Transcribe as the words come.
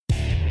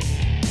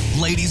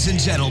Ladies and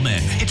gentlemen,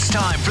 it's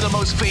time for the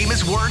most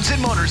famous words in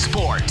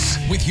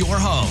motorsports with your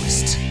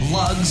host,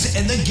 Lugs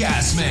and the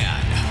Gas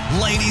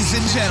Man. Ladies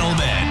and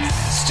gentlemen,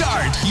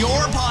 start your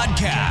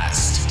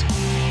podcast.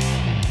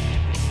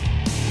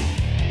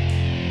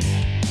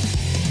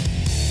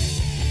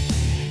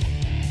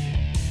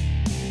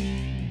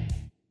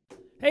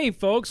 Hey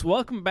folks,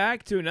 welcome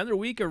back to another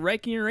week of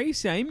Wrecking and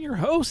Racing. I'm your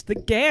host, the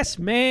Gas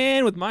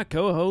Man, with my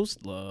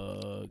co-host,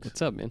 Lugs.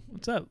 What's up, man?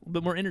 What's up? A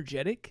bit more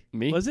energetic?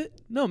 Me? Was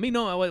it? No, me.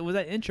 No, was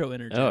that intro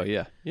energetic? Oh,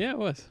 yeah. Yeah, it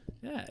was.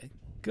 Yeah,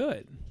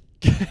 good.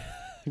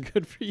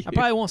 Good for you. I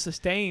probably won't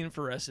sustain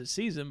for the rest of the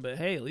season, but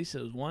hey, at least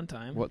it was one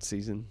time. What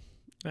season?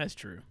 That's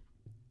true.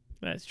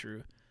 That's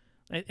true.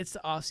 It's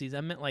the off season.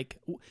 I meant like,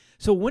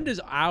 so when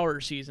does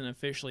our season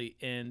officially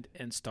end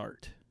and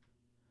start?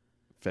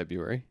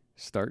 February.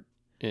 Start.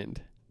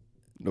 End.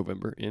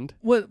 November. End.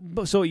 What?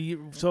 So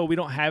we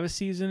don't have a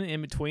season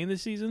in between the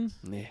seasons?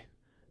 Nah.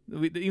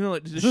 This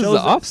This is the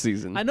off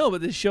season. I know, but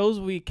the shows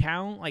we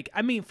count, like,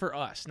 I mean for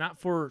us, not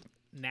for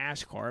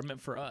NASCAR. I meant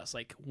for us.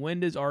 Like,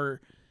 when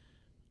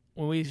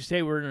we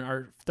say we're in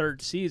our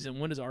third season,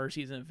 when does our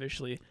season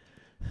officially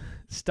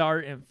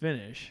start and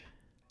finish?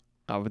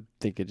 I would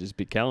think it'd just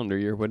be calendar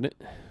year, wouldn't it?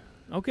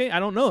 Okay, I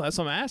don't know. That's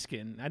what I'm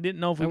asking. I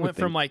didn't know if we went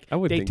from like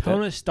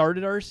Daytona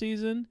started our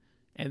season,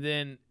 and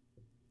then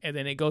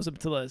it goes up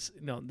to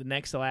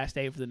the last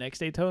day for the next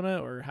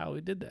Daytona, or how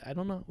we did that. I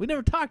don't know. We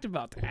never talked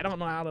about that. I don't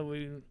know how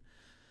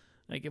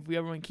if we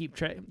ever want to keep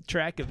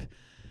track of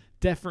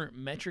different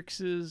metrics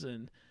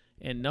and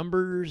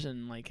numbers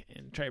and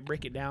try to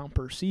break it down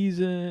per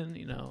season,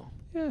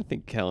 Yeah, I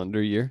think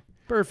calendar year.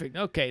 Perfect.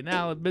 Okay,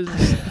 now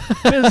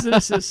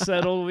business is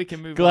settled. We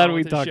can move on. Glad we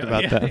with the talked show.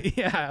 about that.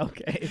 Yeah,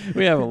 okay.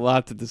 We have a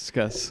lot to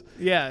discuss.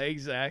 Yeah,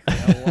 exactly.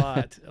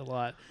 A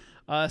lot.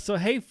 So,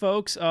 hey,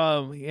 folks,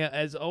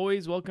 as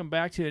always, welcome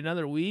back to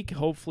another week.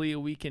 Hopefully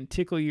we can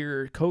tickle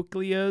your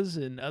cochleas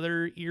and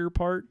other ear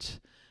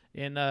parts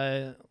and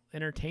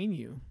entertain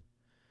you.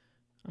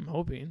 I'm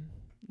hoping.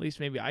 At least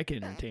maybe I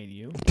can entertain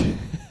you.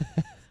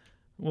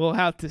 We'll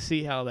have to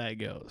see how that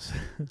goes.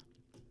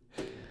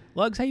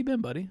 Lugs, how you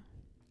been, buddy?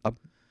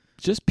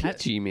 Just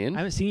peachy, man. I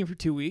haven't seen you for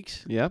 2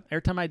 weeks. Yep.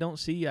 Every time I don't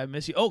see you, I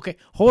miss you. Okay,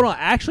 hold on.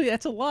 Actually,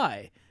 that's a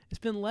lie. It's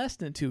been less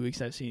than 2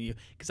 weeks I've seen you,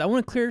 because I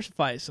want to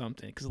clarify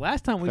something. Because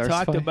last time we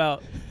talked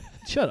about,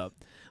 shut up.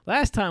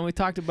 Last time we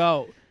talked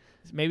about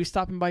maybe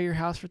stopping by your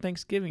house for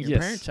Thanksgiving, your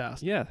parents'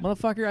 house. Yeah,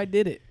 motherfucker, I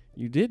did it.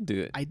 You did do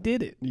it. I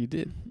did it. You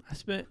did. I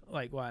spent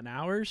an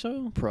hour or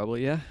so.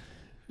 Probably, yeah.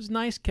 It was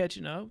nice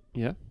catching up.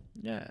 Yeah.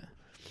 Yeah,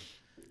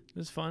 it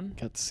was fun.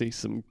 Got to see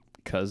some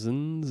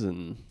cousins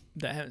and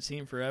that I haven't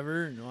seen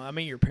forever. No, I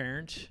mean your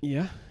parents.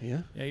 Yeah.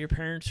 Yeah, your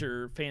parents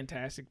are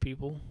fantastic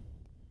people.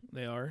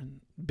 They are.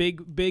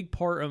 Big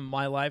part of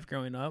my life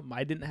growing up.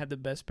 I didn't have the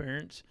best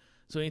parents.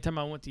 So anytime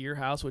I went to your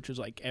house, which was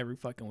like every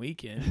fucking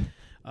weekend,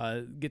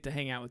 get to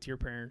hang out with your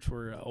parents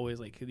were always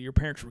your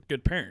parents were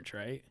good parents,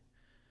 right?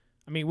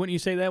 I mean, wouldn't you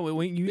say that?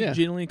 Wouldn't you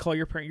genuinely call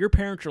your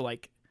parents are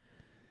like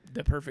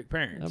the perfect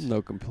parents? I have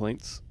no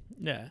complaints.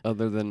 Yeah.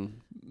 Other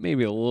than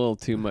maybe a little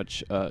too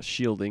much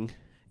shielding.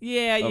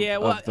 Yeah.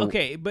 Well,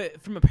 okay,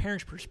 but from a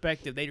parent's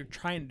perspective, they're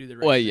trying to do the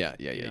right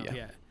thing.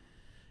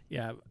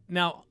 Yeah.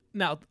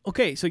 Now,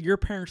 okay, so your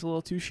parents are a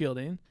little too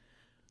shielding.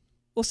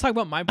 Let's talk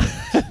about my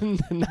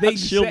parents. Not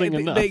shielding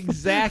enough. The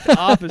exact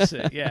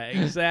opposite. Yeah,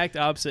 exact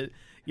opposite.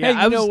 Yeah,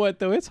 hey, you know what,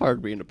 though? It's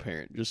hard being a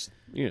parent. Just,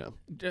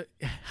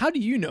 How do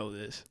you know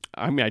this?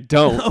 I mean, I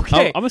don't.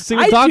 Okay. I'm a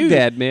single dog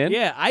dad, man.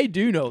 Yeah, I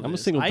do know this. I'm a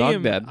single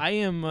dog dad. I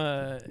am,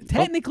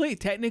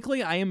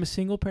 technically, I am a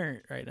single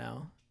parent right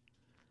now.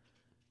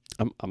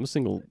 I'm a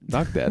single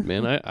dog dad,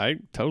 man. I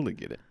totally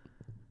get it.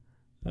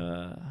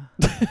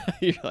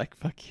 You're like,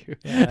 fuck you.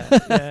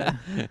 Yeah.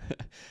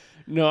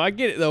 No, I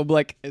get it though.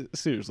 Like,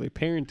 seriously,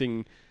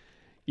 parenting,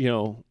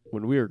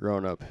 when we were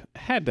growing up,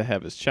 had to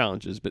have its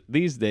challenges, but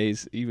these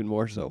days, even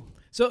more so.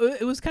 So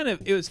it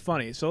was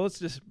funny. So let's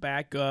just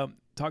back up,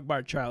 talk about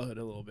our childhood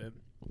a little bit.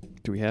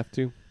 Do we have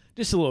to?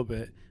 Just a little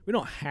bit. We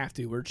don't have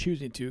to. We're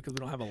choosing to because we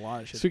don't have a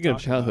lot of shit. Speaking to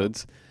of talk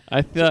childhoods,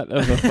 I thought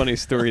of a funny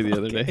story the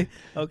other day.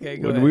 Okay,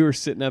 go when ahead. we were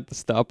sitting at the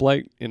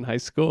stoplight in high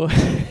school.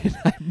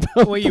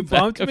 When you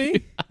bumped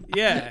me?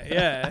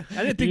 Yeah.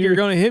 I didn't think you were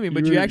going to hit me,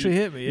 but you actually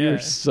hit me. Yeah. You were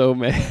so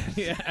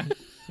mad.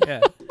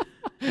 Yeah.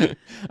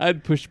 I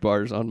had push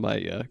bars on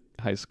my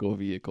high school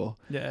vehicle.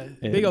 Yeah.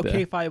 Big old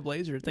K5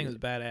 Blazer. The thing was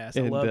badass.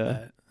 I love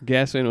that.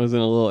 Gasman was in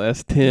a little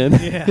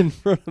S10 in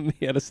front of me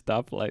at a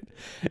stoplight,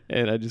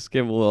 and I just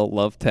gave him a little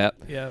love tap.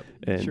 Yeah,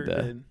 and sure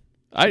did.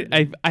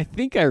 I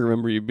think I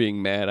remember you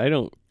being mad.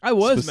 I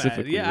was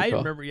mad. Yeah, recall.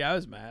 I remember. Yeah, I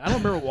was mad. I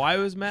don't remember why I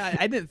was mad.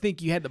 I didn't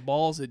think you had the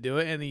balls to do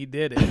it, and then you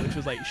did it, which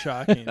was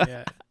shocking.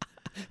 Yeah.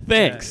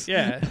 Thanks.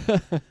 Yeah.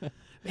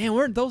 Man,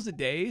 weren't those the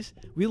days?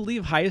 We'd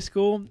leave high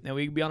school and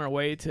we'd be on our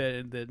way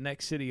to the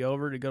next city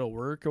over to go to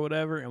work or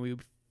whatever, and we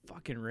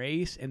fucking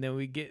race, and then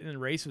we get in a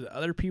race with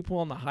other people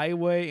on the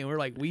highway, and we're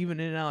weaving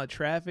in and out of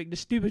traffic.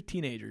 Just stupid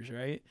teenagers,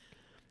 right?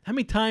 How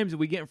many times did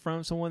we get in front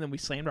of someone and we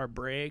slammed our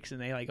brakes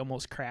and they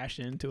almost crashed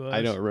into us?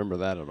 I don't remember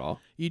that at all.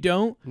 You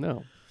don't?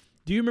 No.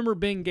 Do you remember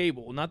Ben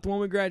Gable? Not the one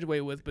we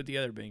graduated with, but the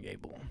other Ben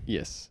Gable.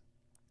 Yes.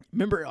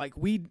 Remember, like,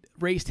 we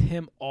raced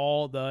him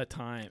all the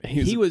time.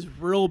 He was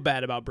real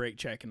bad about brake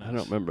checking us. I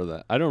don't remember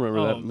that. I don't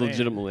remember that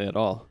legitimately at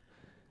all.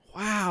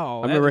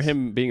 Wow. I remember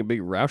him being a big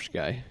Roush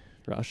guy,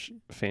 Roush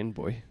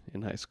fanboy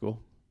in high school.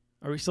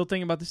 Are we still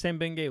thinking about the same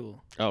Ben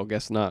Gable? Oh,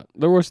 guess not.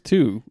 There was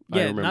two. Yeah, I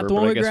remember, not the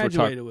one but we I guess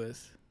graduated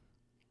with.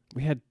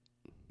 We had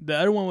The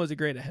other one was a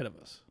grade ahead of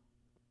us.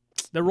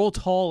 The real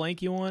tall,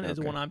 lanky one is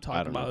the Okay. one I'm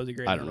talking about. It was a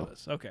grade I ahead don't of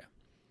us. Okay.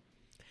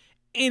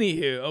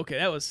 Anywho, okay,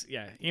 that was,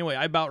 yeah. Anyway,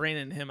 I about ran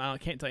into him. I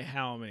can't tell you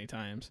how many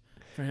times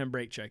for him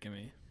brake checking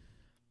me.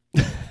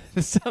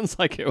 It sounds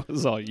like it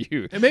was all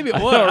you. And maybe it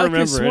was. I don't I remember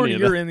could sworn any of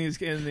you were that.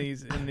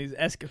 in these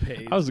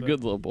escapades. I was a but-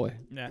 good little boy.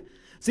 Yeah.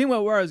 Seeing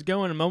where I was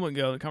going a moment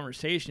ago in the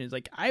conversation is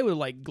like I would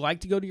like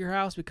to go to your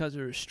house because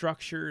there was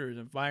structure, there was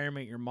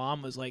environment. Your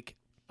mom was like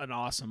an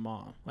awesome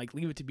mom. Like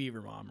Leave It to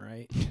Beaver mom,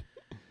 right?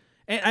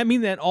 And I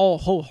mean that all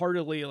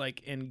wholeheartedly,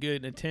 like in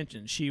good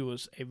intention. She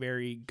was a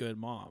very good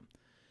mom.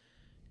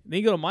 Then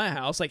you go to my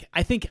house. Like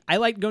I think I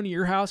like going to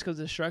your house because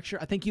of the structure.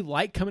 I think you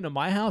like coming to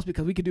my house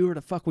because we could do whatever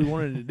the fuck we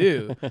wanted to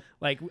do.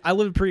 Like I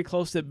lived pretty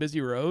close to a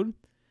busy road.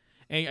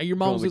 And your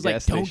mom Go to the was like,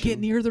 gas "Don't get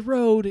station. near the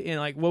road." And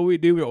like, what we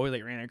do, we always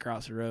like ran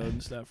across the road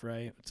and stuff,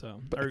 right? So,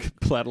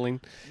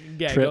 Plattling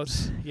yeah,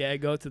 trips.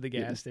 go to the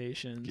gas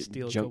station,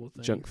 steal a couple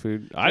things. Junk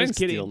food. I didn't Just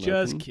kidding, steal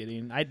just nothing.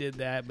 kidding. I did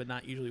that, but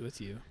not usually with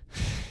you.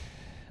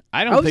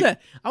 I don't think.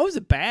 I was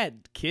a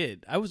bad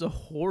kid. I was a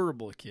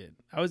horrible kid.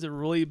 I was a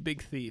really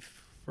big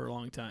thief for a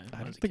long time.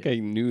 I don't think I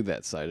knew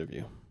that side of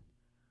you.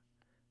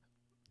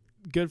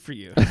 Good for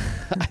you.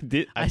 I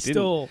did. I didn't.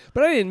 still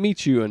But I didn't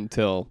meet you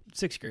until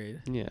 6th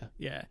grade. yeah.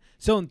 Yeah.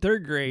 So in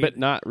 3rd grade, But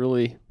not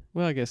really.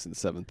 Well, I guess in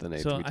 7th and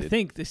 8th so we I did.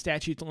 think the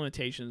statute of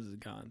limitations is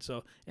gone.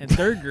 So in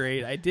 3rd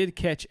grade, I did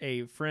catch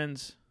a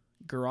friend's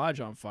garage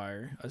on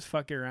fire. I was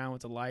fucking around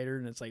with a lighter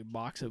and it's like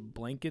box of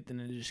blanket, and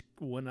it just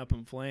went up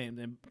in flames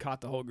and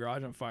caught the whole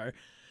garage on fire.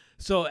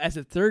 So as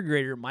a 3rd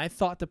grader, my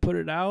thought to put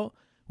it out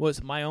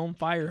was my own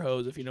fire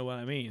hose, if you know what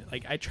I mean.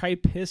 Like I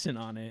tried pissing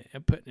on it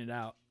and putting it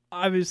out.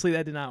 Obviously,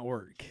 that did not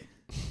work.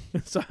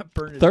 So I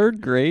burned it.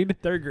 3rd grade.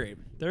 3rd grade.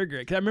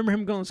 Because I remember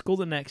him going to school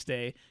the next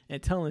day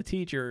and telling the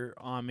teacher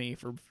on me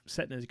for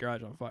setting his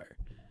garage on fire.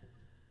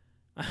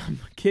 I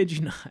kid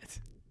you not.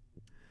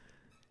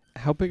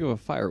 How big of a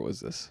fire was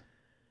this?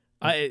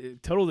 I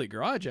totaled the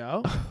garage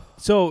out.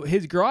 So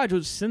his garage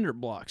was cinder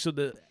block. So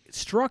the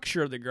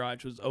structure of the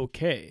garage was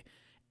okay.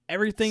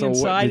 Everything So what,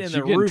 inside did and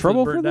you the get in roof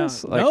trouble was for burned down.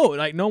 this? Like- No,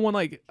 like no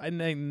one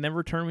they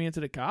never turned me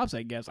into the cops.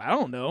 I guess I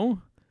don't know.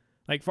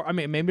 Like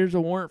maybe there's a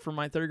warrant for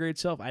my 3rd grade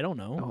self. I don't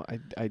know. Oh,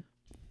 I.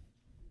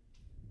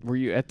 Were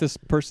you at this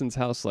person's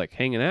house like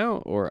hanging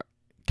out or?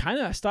 Kind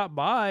of, I stopped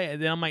by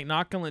and then I'm like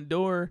knock on the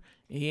door.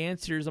 And he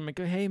answers. I'm like,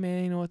 oh, hey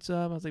man, you know what's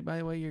up? I was like, by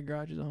the way, your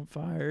garage is on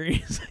fire.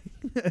 He's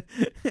like,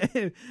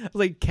 I was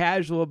like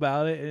casual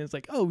about it, and it's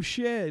like, oh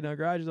shit,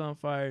 garage is on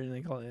fire, and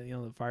they call it,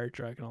 the fire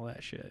truck and all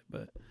that shit.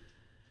 But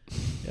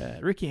yeah,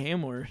 Ricky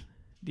Hamler,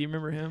 do you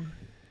remember him?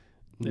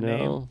 The no.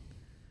 name?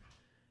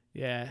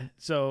 Yeah.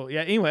 So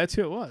yeah. Anyway, that's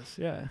who it was.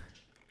 Yeah.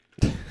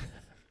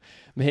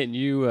 Man,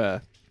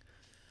 you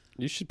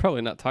should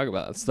probably not talk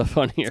about that stuff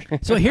on here.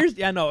 So here's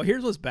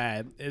what's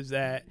bad is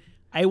that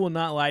I will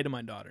not lie to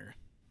my daughter.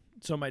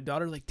 So my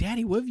daughter's like,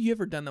 Daddy, what have you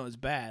ever done that was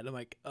bad? I'm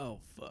like, oh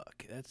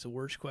fuck, that's the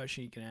worst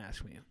question you can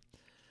ask me.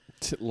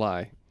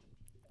 Lie.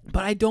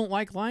 But I don't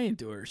like lying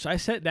to her. So I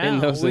sat down. In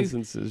those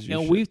instances, you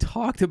should. we've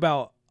talked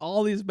about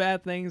all these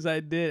bad things I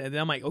did, and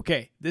then I'm like,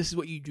 okay, this is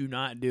what you do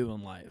not do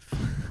in life.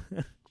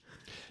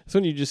 That's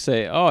when you just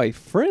say, "Oh, a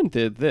friend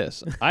did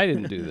this. I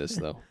didn't do this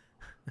though."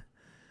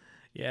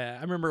 Yeah,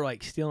 I remember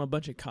like stealing a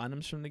bunch of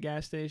condoms from the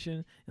gas station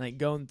and like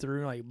going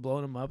through, like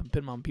blowing them up and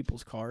putting them on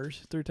people's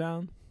cars through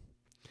town.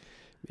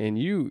 And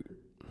you,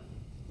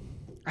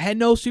 I had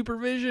no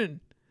supervision.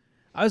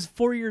 I was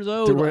 4 years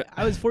old. There were-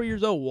 I was 4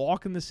 years old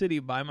walking the city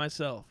by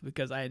myself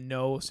because I had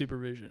no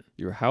supervision.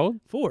 you were how old?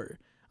 4.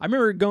 I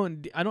remember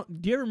going. Do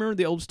you ever remember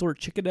the old store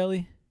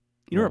Chickadeli?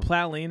 You know No. where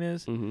Platt Lane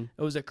is? Mm-hmm.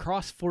 It was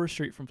across 4th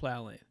Street from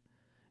Platt Lane.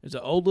 There's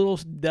an old little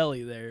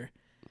deli there,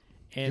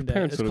 and Your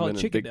parents it's would have called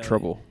been in big Chickadeli.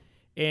 trouble.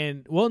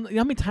 And well, you know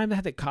how many times I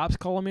had the cops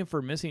call me for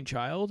a missing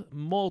child?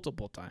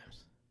 Multiple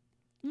times.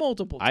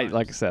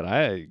 Like I said,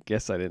 I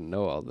guess I didn't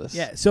know all this.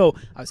 Yeah, so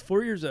I was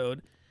 4 years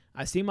old.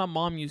 I see my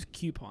mom use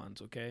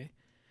coupons, okay?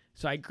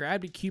 So I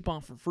grabbed a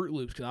coupon for Fruit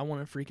Loops because I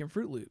wanted freaking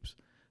Fruit Loops.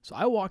 So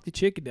I walked to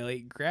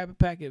Chickadeli, grab a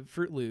packet of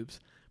Fruit Loops,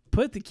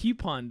 put the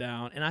coupon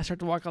down, and I start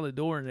to walk out the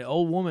door, and the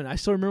old woman, I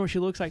still remember what she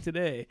looks like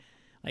today,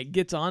 like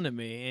gets onto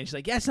me, and she's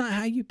like, that's not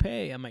how you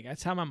pay. I'm like,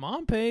 that's how my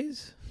mom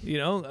pays. I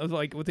was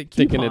like, with a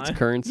coupon. Thinking it's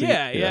currency?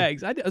 Yeah. Yeah.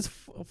 Exactly. I was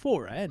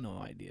 4. I had no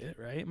idea,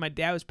 right? My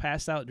dad was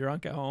passed out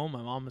drunk at home.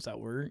 My mom was at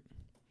work.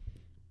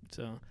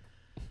 So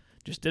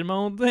just did my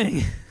own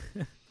thing.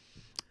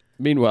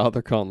 Meanwhile,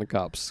 they're calling the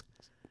cops.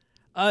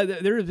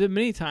 There have been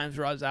many times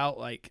where I was out,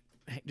 like,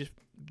 just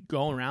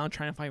going around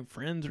trying to find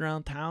friends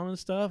around town and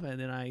stuff, and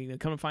then I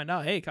come to find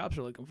out, hey, cops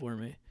are looking for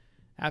me.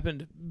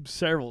 Happened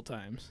several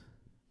times.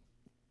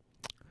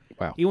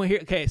 Wow. You want to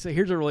hear? Okay, so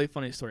here's a really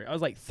funny story. I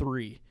was like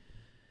 3,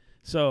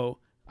 so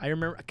I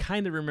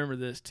kind of remember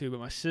this too. But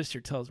my sister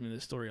tells me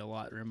this story a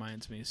lot. It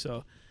reminds me.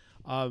 So,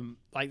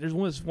 like there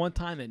was one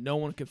time that no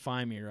one could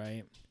find me,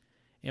 right?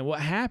 And what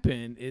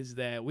happened is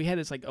that we had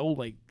this like old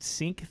like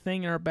sink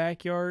thing in our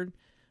backyard.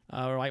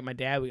 Or like my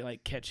dad would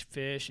like catch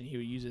fish, and he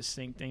would use this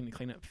sink thing to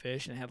clean up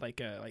fish, and it had like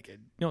a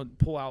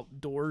pull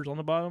out doors on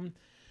the bottom.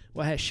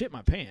 Well, I had shit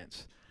my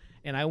pants,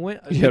 and I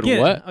went. You had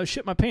what? I was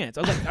shit my pants.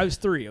 I was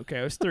 3. Okay,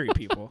 I was 3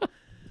 people.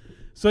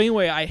 So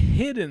anyway, I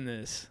hid in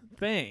this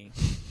thing,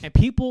 and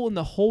people in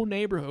the whole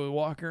neighborhood would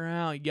walk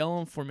around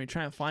yelling for me,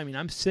 trying to find me. And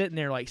I'm sitting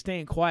there like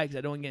staying quiet because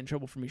I don't get in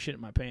trouble for me shitting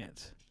my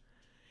pants.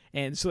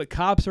 And so the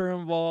cops are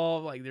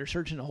involved. Like they're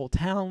searching the whole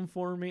town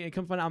for me. And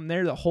come find out I'm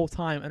there the whole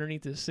time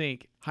underneath the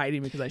sink,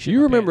 hiding because I shit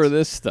You my remember pants.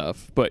 this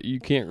stuff, but you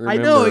can't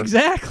remember. I know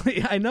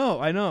exactly. I know.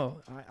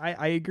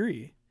 I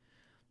agree.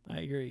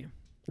 I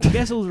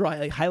guess it was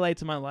like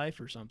highlights of my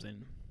life or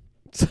something.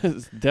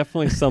 It's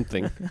definitely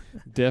something.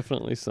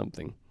 Definitely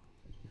something.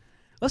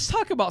 Let's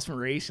talk about some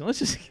racing. Let's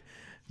just.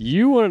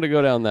 You wanted to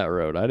go down that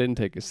road. I didn't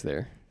take us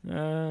there. I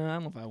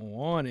don't know if I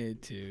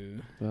wanted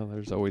to. Well,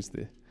 there's always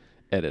the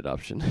edit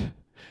option.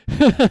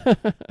 Yeah,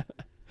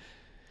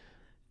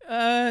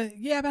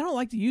 but I don't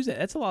like to use it.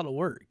 That's a lot of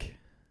work.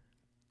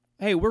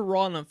 Hey, we're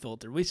raw and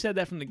unfiltered. We said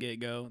that from the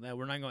get-go, that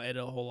we're not going to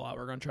edit a whole lot.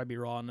 We're going to try to be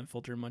raw and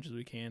unfiltered as much as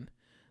we can.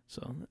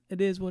 So,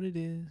 it is what it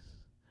is.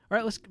 All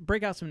right, let's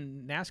break out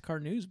some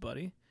NASCAR news,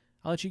 buddy.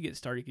 I'll let you get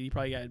started because you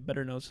probably got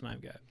better notes than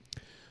I've got.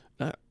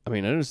 I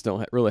mean, I just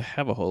don't really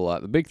have a whole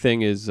lot. The big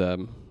thing is,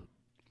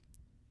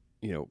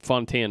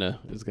 Fontana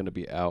is going to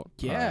be out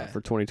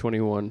for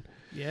 2021.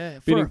 Yeah,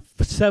 for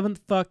a 7th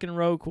fucking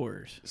road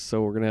course.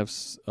 So we're going to have...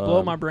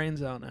 blow my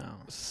brains out now.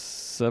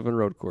 7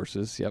 road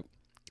courses, yep.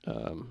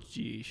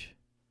 Jeez.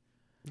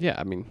 Yeah,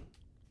 I mean,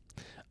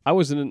 I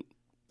wasn't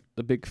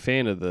a big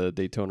fan of the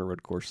Daytona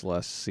road course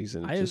last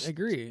season. I just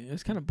agree. It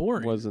was kind of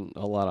boring. Wasn't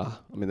a lot of...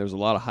 I mean, there was a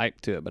lot of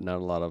hype to it, but not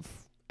a lot of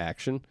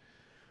action.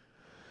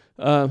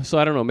 So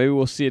I don't know. Maybe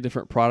we'll see a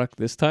different product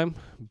this time,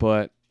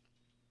 but,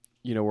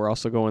 we're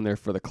also going there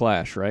for the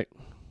Clash, right?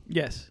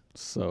 Yes.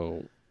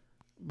 So...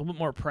 a little bit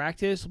more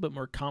practice, a little bit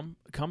more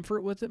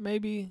comfort with it,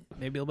 maybe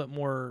a little bit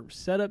more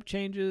setup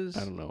changes.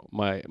 I don't know.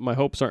 My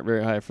hopes aren't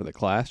very high for the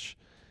Clash,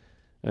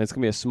 and it's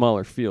gonna be a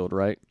smaller field,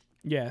 right?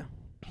 Yeah.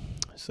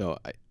 So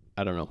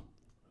I don't know.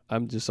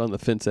 I'm just on the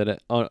fence at this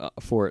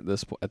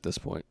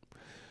point.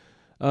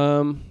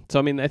 So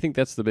I mean, I think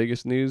that's the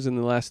biggest news in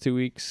the last 2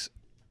 weeks.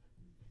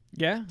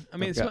 Yeah, I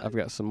mean, I've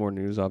got some more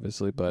news,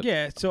 obviously, but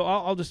yeah. So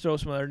I'll just throw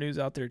some other news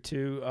out there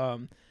too.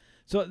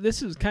 So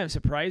this is kind of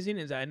surprising,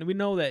 is that we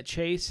know that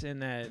Chase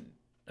and that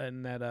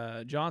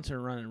Johnson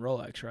are running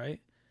Rolex,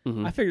 right?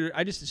 Mm-hmm.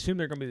 I just assumed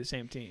they're going to be the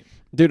same team.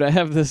 Dude, I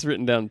have this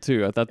written down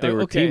too. I thought they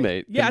were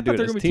teammates. Yeah, I thought they were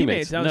going to be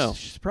teammates. I was No.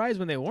 surprised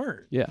when they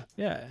weren't. Yeah.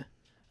 Yeah.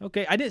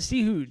 Okay, I didn't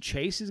see who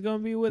Chase is going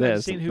to be with.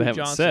 I've seen who they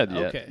haven't Johnson. said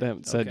yet. Okay. They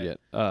haven't said yet.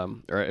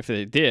 Or if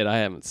they did, I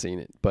haven't seen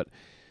it. But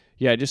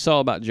yeah, I just saw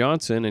about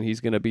Johnson, and he's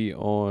going to be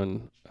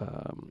on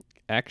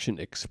Action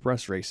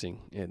Express Racing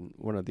in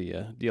one of the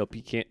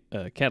DLP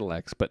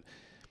Cadillacs. But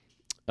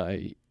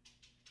I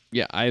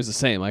was the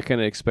same. I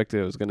kind of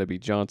expected it was going to be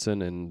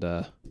Johnson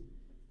and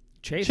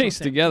Chase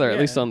together, at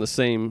least on the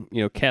same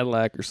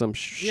Cadillac or some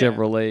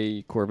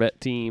Chevrolet Corvette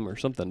team or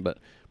something. But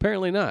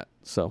apparently not.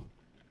 So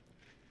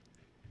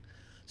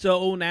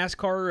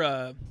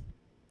NASCAR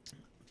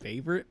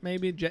favorite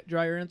maybe jet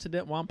dryer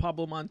incident, Juan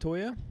Pablo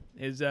Montoya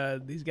is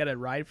he's got a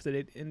ride for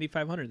the Indy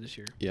 500 this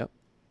year. Yep.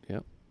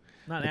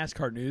 Not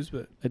NASCAR news,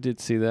 but I did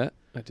see that.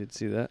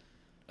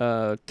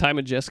 Ty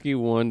Majeski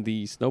won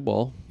the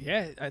Snowball.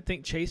 Yeah, I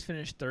think Chase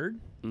finished 3rd.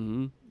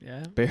 Mm-hmm.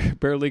 Yeah,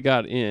 barely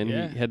got in.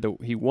 Yeah.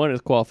 He won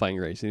his qualifying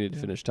race. He needed to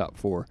finish top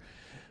 4,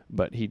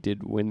 but he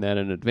did win that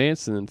in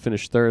advance and then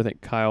finished 3rd. I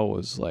think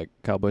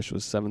Kyle Busch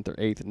was 7th or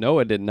 8th.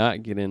 Noah did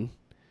not get in.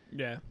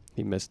 Yeah,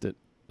 he missed it.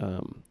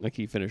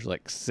 He finished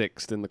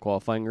 6th in the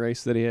qualifying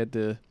race that he had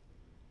to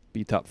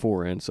be top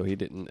 4 in, so he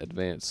didn't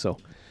advance. So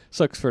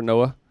sucks for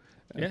Noah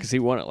because he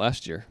won it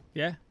last year.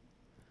 Yeah,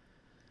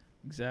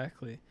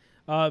 exactly.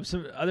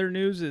 Some other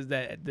news is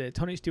that the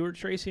Tony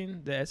Stewart's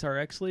Racing, the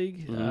SRX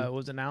League,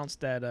 was announced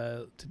that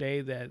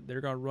today that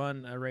they're going to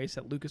run a race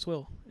at Lucas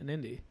Oil in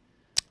Indy.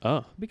 Oh,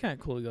 It'd be kind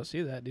of cool to go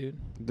see that, dude.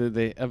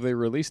 Have they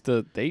released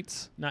the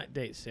dates? Not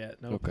dates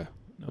yet. No. Okay.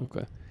 Nope.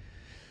 Okay.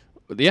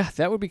 Yeah,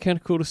 that would be kind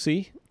of cool to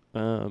see.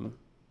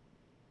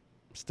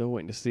 Still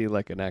waiting to see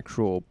an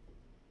actual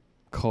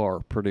car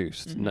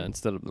produced, not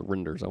instead of the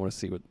renders. I want to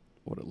see what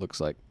it looks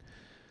like.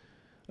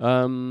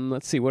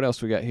 Let's see what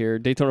else we got here.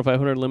 Daytona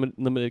 500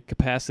 limited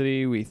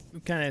capacity. We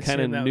kind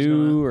of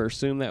knew or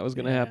assumed that was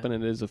going to happen.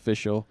 It is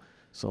official,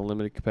 so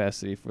limited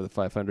capacity for the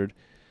 500.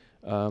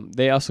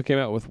 They also came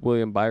out with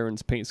William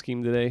Byron's paint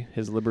scheme today.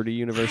 His Liberty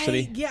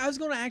University. I was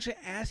going to actually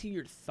ask you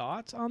your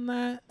thoughts on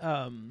that.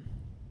 I'm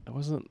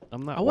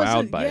not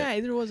wowed by it. Yeah,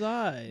 either was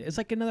I. It's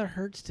like another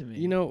Hertz to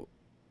me.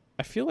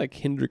 I feel like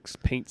Hendrick's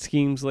paint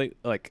schemes the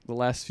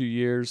last few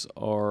years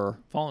are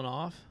falling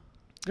off.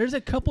 There's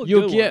a couple of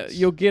good ones.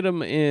 You'll get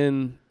them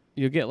in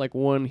you'll get like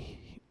one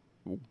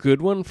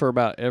good one for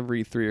about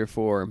every 3 or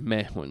 4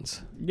 meh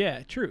ones.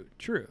 Yeah, true.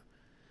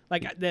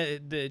 Like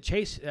the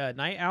Chase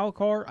Night Owl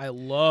car, I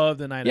love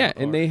the Night Owl car.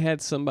 Yeah, and they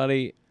had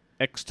somebody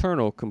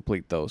external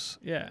complete those.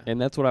 Yeah.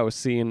 And that's what I was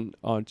seeing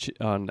on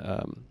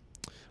a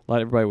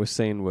lot of everybody was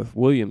saying with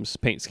Williams'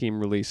 paint scheme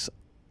release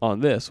on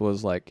this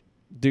was like,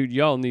 dude,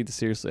 y'all need to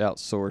seriously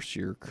outsource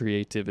your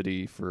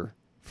creativity for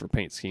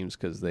paint schemes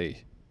because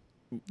they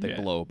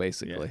blow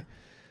basically.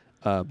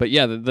 Yeah. But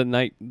yeah, the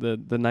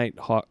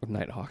Nighthawk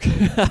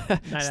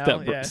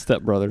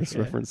Step Brothers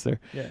reference there.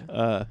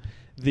 Yeah.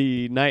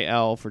 The Night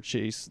Owl for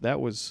Chase, that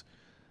was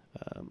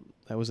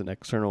an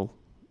external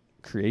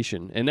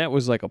creation, and that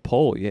was like a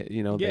poll. That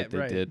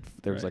they did.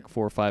 There was like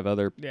 4 or 5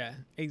 other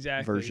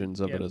versions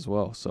of it as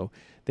well. So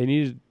they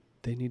need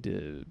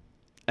to.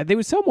 They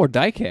would sell more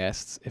die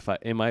casts,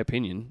 in my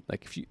opinion.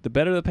 Like the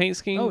better the paint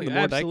scheme, the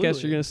more die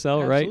casts you're going to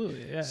sell, right?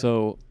 Yeah.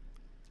 So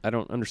I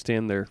don't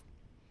understand their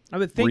I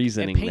would think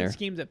reasoning paint there.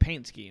 scheme's a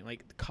paint scheme.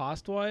 Like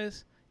cost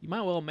wise, you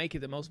might well make it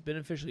the most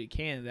beneficial you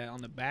can. That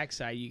on the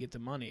backside you get the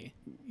money,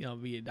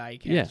 via die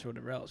cast or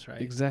whatever else, right?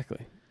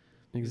 Exactly.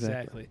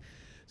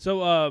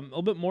 So a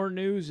little bit more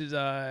news is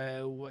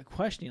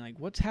questioning like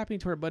what's happening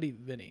to our buddy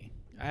Vinny.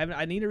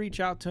 I need to reach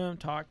out to him,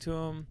 talk to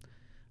him.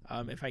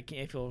 If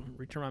he'll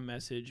return my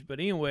message. But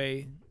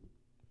anyway,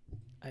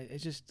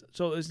 it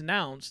was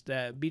announced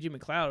that BJ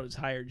McLeod has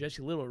hired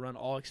Jesse Little to run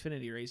all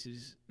Xfinity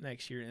races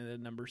next year in the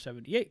number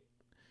 78.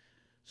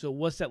 So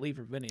what's that leave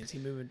for Vinny? Is he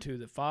moving to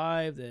the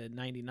 5, the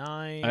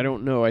 99? I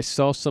don't know. I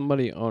saw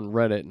somebody on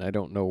Reddit, and I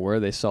don't know where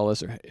they saw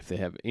this or if they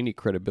have any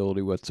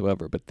credibility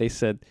whatsoever, but they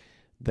said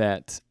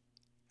that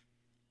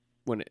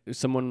when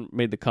someone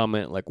made the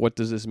comment, like, what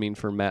does this mean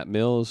for Matt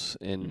Mills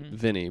and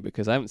Vinny?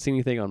 Because I haven't seen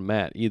anything on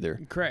Matt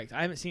either. Correct.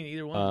 I haven't seen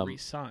either one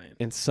re-sign.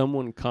 And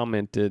someone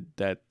commented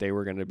that they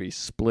were going to be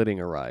splitting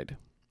a ride.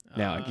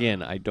 Now,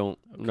 again, I don't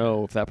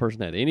know if that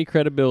person had any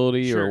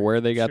credibility or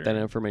where they got that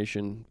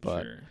information,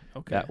 but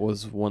that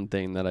was one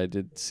thing that I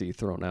did see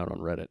thrown out on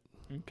Reddit.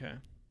 Okay.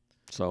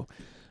 So,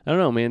 I don't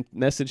know, man.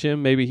 Message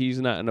him. Maybe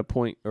he's not in a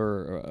point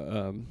or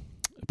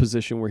a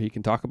position where he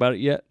can talk about it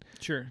yet.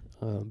 Sure.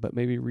 But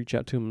maybe reach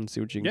out to him and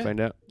see what you can find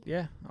out.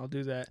 Yeah, I'll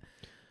do that.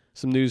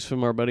 Some news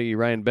from our buddy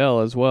Ryan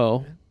Bell as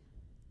well.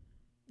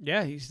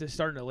 Yeah, he's just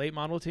starting a late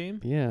model team.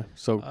 Yeah,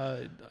 so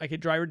like a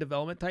driver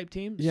development type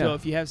team. Yeah. So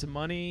if you have some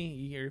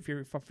money, if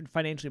you're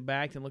financially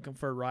backed and looking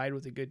for a ride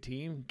with a good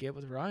team, get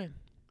with Ryan.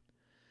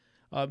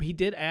 He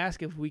did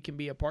ask if we can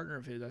be a partner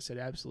of his. I said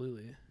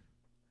absolutely.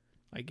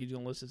 Like he's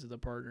gonna listen to the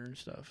partner and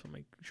stuff. I'm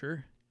like,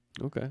 sure.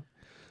 Okay. Yeah.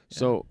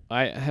 So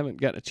I haven't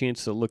gotten a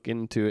chance to look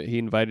into it. He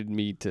invited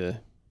me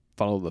to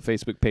follow the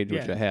Facebook page,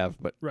 which I have,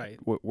 but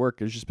work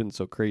has just been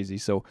so crazy.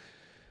 So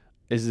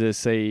is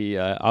this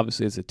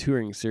obviously it's a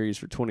touring series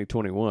for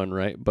 2021,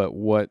 right? But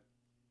what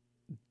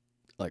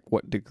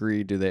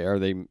degree are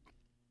they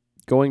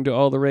going to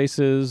all the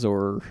races,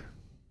 or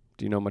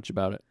do you know much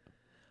about it?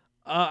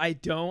 I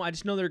don't. I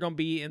just know they're going to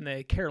be in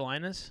the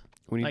Carolinas,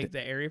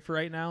 the area for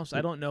right now. So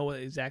I don't know what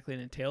exactly it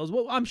entails.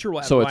 Well, I'm sure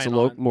we'll have Ryan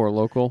on. More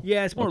local?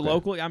 Yeah, it's more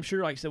local. I'm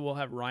sure, like I said, we'll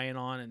have Ryan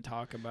on and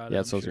talk about it.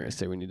 Yeah, so I was going to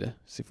say we need to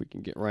see if we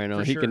can get Ryan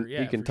on. He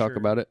can talk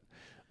about it.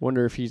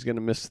 Wonder if he's going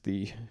to miss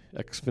the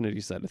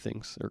Xfinity side of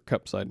things or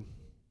Cup side.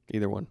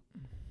 Either one.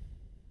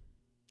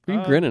 What are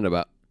you grinning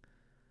about?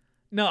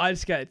 No, I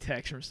just got a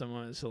text from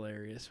someone that's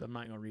hilarious, but I'm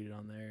not going to read it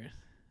on there.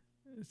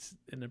 It's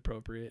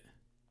inappropriate.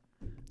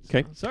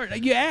 Okay. So, sorry.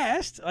 You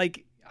asked.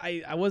 Like,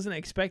 I wasn't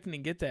expecting to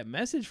get that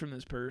message from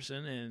this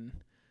person, and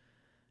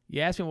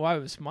you asked me why I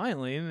was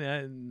smiling,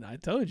 and I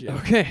told you.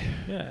 Okay.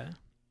 Yeah.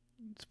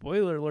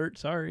 Spoiler alert.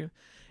 Sorry.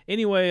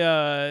 Anyway,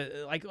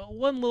 like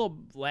one little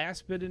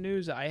last bit of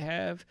news I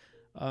have.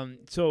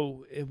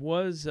 So it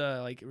was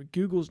like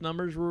Google's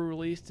numbers were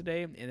released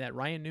today, and that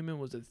Ryan Newman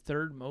was the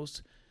 3rd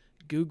most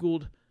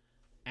Googled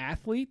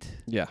athlete.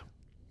 Yeah.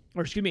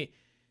 Or excuse me,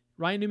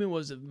 Ryan Newman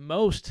was the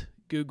most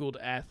Googled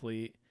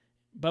athlete.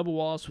 Bubba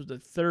Wallace was the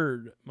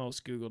 3rd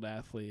most Googled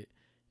athlete.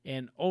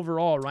 And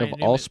overall, Ryan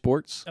Newman... Of all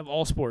sports? Of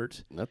all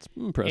sports. That's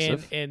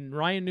impressive. And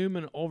Ryan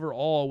Newman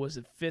overall was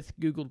the 5th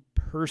Googled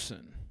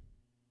person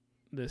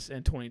in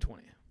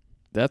 2020.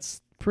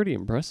 That's pretty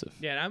impressive.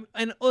 Yeah,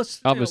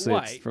 obviously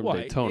why? It's from Why?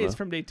 Daytona. It's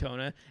from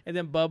Daytona, and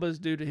then Bubba's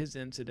due to his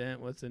incident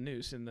with the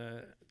noose in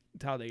the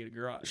Talladega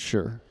garage.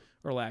 Sure.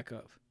 Or lack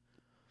of.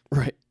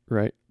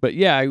 Right. But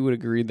yeah, I would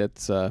agree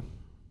that's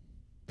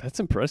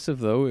impressive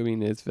though. I mean,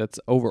 that's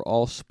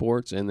overall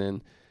sports, and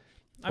then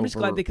I'm just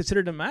glad they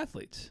considered them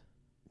athletes.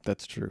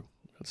 That's true.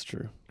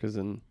 Because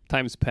in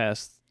times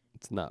past,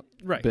 it's not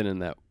been in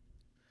that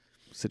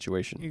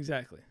situation.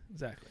 Exactly.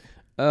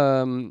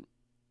 AJ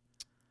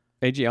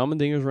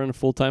Allmendinger's running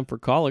full time for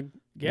Colleague.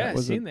 Yeah, I've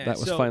seen that. That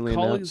was finally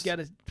Colleague's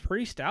announced. got a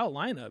pretty stout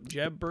lineup: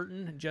 Jeb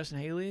Burton, Justin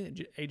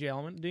Haley, AJ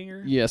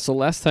Allmendinger. Yeah. So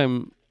last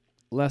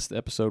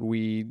episode,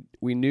 we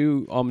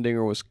knew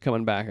Allmendinger was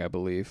coming back, I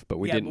believe, but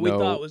we didn't know. We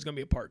thought it was going to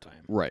be a part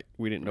time. Right.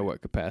 We didn't know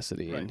what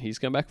capacity, and he's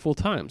come back full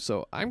time.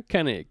 So I'm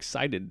kind of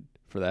excited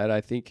for that.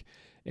 I think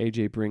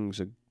AJ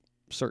brings a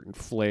certain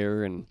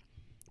flair and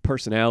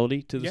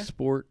personality to the Yeah.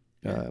 sport.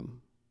 Yeah.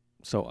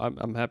 So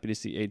I'm happy to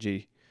see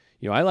AJ.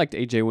 I liked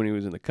AJ when he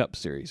was in the Cup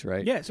Series,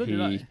 right? Yeah, so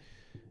did I. He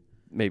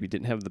maybe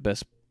didn't have the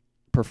best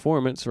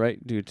performance,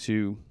 right, due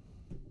to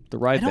the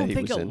ride I that don't he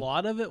think was a in.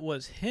 lot of it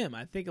was him.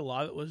 I think a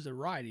lot of it was the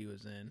ride he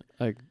was in.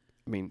 I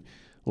mean,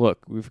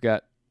 look, we've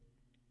got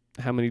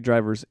how many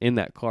drivers in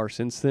that car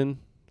since then?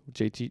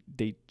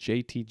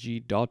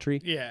 JTG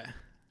Daughtry, Yeah.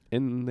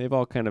 and they've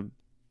all kind of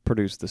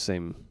produced the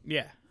same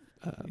Yeah.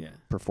 Yeah.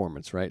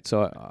 performance, right?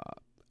 So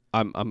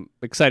I'm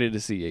excited to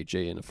see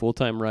AJ in a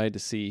full-time ride to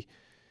see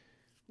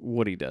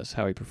what he does,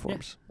 how he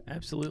performs.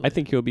 Absolutely. I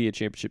think he'll be a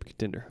championship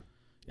contender.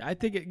 I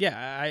think it.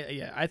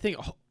 Yeah. I think.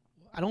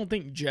 I don't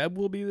think Jeb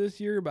will be this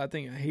year, but I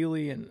think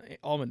Haley and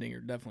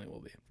Allmendinger definitely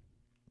will be.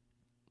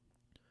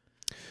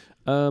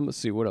 Let's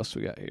see what else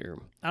we got here.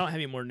 I don't have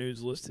any more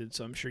news listed,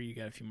 so I'm sure you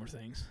got a few more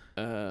things.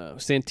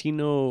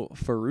 Santino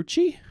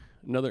Ferrucci,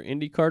 another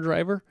IndyCar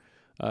driver.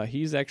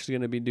 He's actually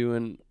going to be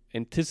doing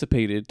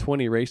anticipated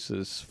 20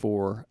 races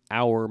for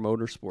Our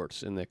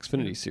Motorsports in the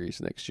Xfinity Series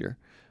next year,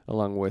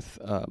 along with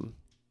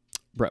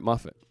Brett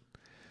Moffitt.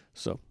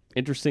 So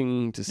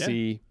interesting to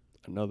see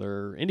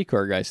another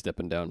IndyCar guy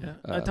stepping down.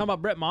 Yeah. Talking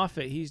about Brett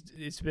Moffitt,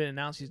 it's been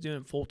announced he's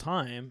doing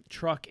full-time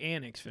truck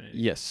and Xfinity.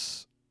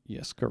 Yes,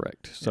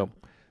 correct. So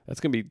that's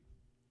going to be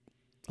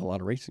a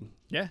lot of racing.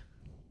 Yeah.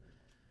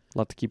 A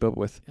lot to keep up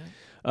with.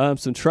 Yeah.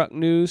 Some truck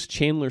news.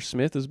 Chandler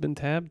Smith has been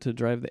tabbed to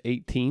drive the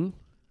 18.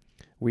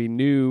 We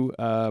knew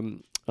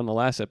on the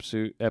last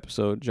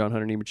episode, John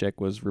Hunter Nemechek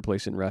was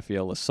replacing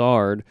Rafael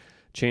Lessard.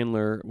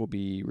 Chandler will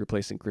be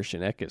replacing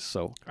Christian Eckes.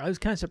 So I was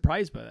kind of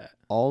surprised by that.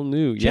 all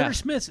new. Chandler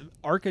Smith's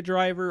ARCA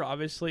driver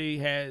obviously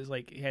has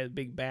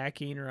big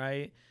backing,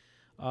 right?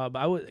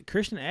 But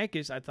Christian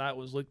Eckes I thought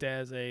was looked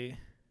at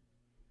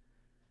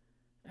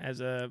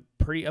as a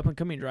pretty up and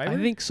coming driver. I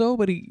think so,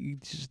 but he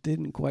just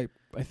didn't quite,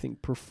 I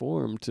think,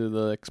 perform to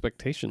the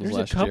expectations There's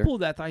last a couple year.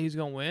 that thought he was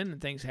going to win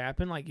and things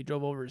happened, like he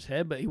drove over his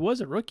head, but he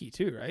was a rookie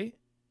too, right?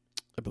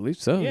 I believe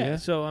so. Yeah.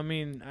 So I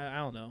mean, I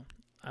don't know.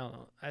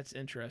 That's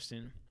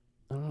interesting.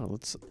 I don't know.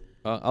 Let's.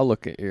 I'll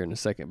look at here in a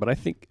second, but I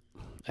think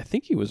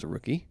he was a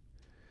rookie.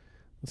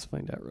 Let's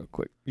find out real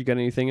quick. You got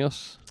anything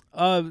else?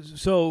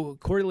 So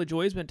Corey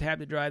LaJoie's been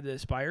tabbed to drive the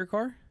Spire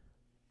car.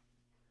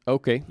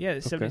 Okay. Yeah,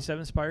 the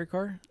 77 Spire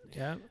car.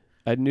 Yeah.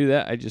 I knew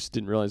that. I just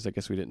didn't realize. I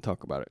guess we didn't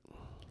talk about it.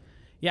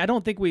 Yeah,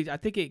 I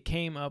think it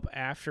came up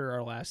after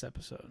our last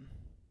episode.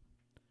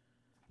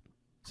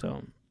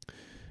 So,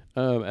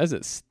 as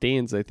it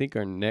stands, I think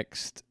our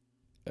next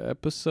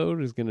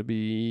episode is going to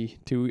be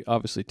 2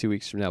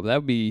 weeks from now. But that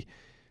would be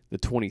the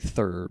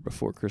 23rd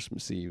before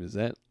Christmas Eve. Is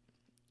that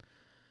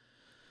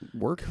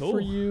work for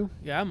you?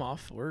 Yeah, I'm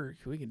off work.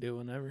 We can do it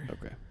whenever.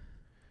 Okay.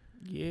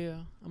 Yeah,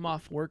 I'm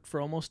off work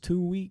for almost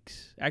 2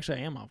 weeks. Actually,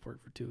 I am off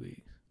work for 2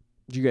 weeks.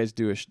 Did you guys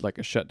do a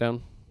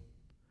shutdown?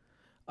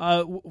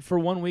 For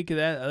 1 week of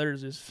that,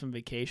 others is some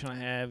vacation I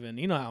have, and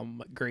you know how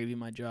gravy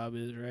my job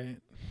is, right?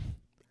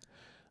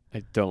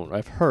 I don't.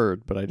 I've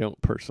heard, but I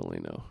don't personally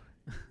know.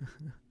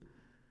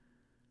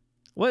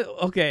 What?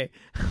 Okay.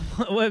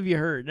 What have you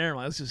heard? Never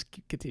mind. Let's just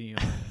continue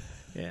on.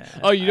 Yeah.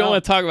 Oh, you don't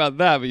want to talk about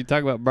that, but you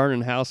talk about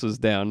burning houses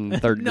down in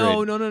third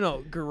grade.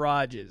 No.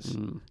 Garages.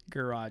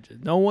 Garages.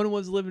 No one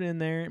was living in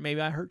there.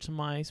 Maybe I hurt some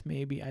mice.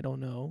 Maybe. I don't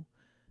know.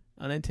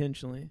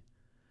 Unintentionally.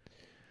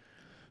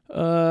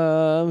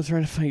 I'm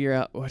trying to figure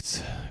out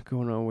what's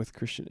going on with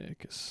Christian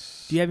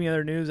Eckes. Do you have any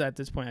other news? At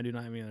this point, I do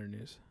not have any other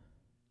news.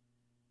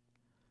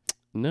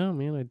 No,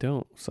 man, I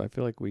don't. So I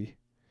feel like we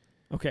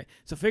Okay,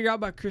 so figure out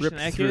about Christian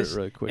ripped through it Eckes,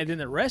 really quick. and then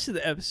the rest of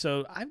the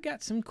episode, I've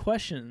got some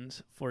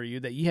questions for you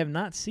that you have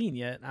not seen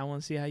yet. I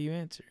want to see how you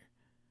answer.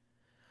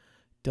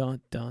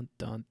 Dun, dun,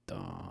 dun,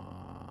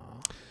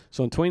 dun.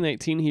 So in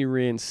 2019, he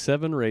ran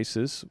 7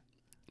 races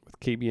with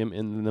KBM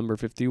in the number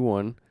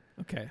 51.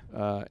 Okay.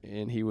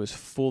 And he was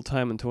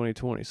full-time in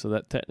 2020, so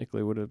that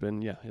technically would have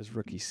been, his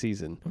rookie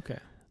season. Okay.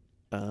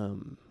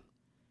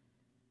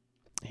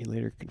 He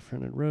later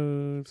confronted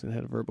Rhodes and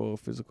had a verbal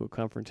physical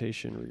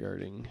confrontation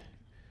regarding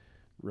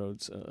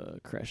Rhodes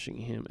crashing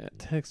him at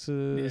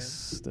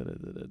Texas.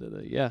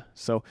 Yeah.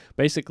 So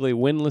basically,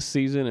 winless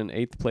season and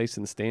 8th place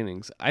in the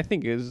standings. I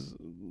think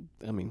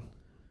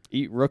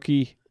eat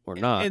rookie or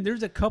not. And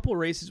there's a couple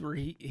races where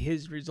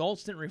his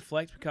results didn't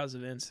reflect because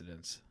of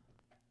incidents,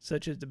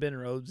 such as the Ben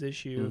Rhodes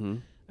issue. Mm-hmm.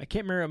 I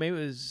can't remember. Maybe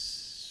it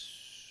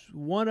was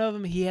one of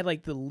them. He had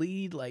like the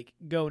lead like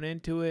going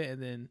into it,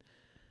 and then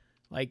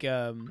like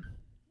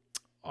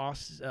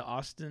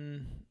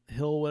Austin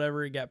Hill,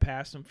 whatever, he got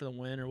past him for the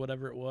win or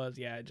whatever it was.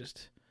 Yeah,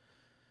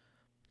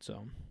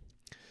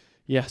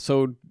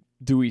 so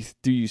do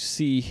you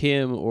see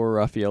him or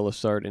Rafael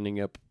Lessard ending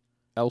up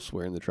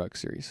elsewhere in the truck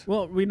series?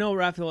 Well, we know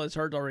Rafael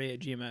Lessard's already at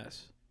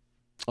GMS.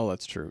 Oh,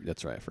 that's true.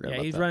 That's right. I forgot about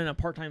that. Yeah, he's running a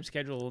part-time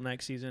schedule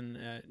next season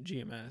at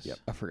GMS. Yep,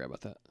 I forgot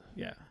about that.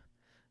 Yeah.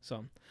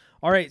 So,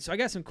 all right. So I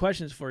got some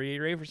questions for you.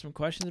 You ready for some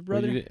questions,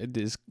 brother?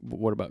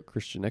 What about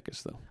Christian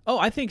Eckes, though? Oh,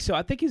 I think so.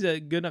 I think he's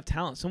a good enough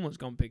talent. Someone's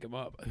going to pick him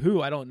up.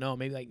 Who? I don't know.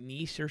 Maybe like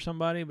Nice or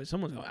somebody, but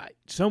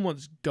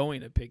someone's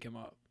going to pick him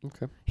up.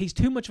 Okay. He's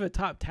too much of a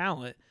top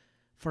talent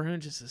for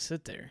him just to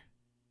sit there.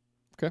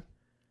 Okay.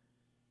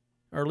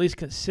 Or at least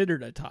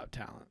considered a top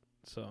talent.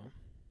 So.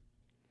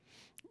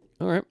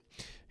 All right.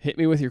 Hit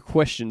me with your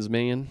questions,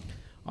 man.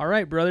 All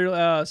right,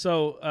 brother.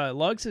 So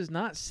Lugs has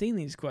not seen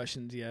these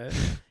questions yet.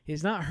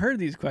 He's not heard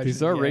these questions.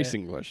 These are yet.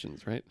 racing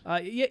questions, right?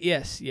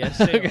 Yes, they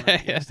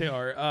are. Yes, they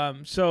are.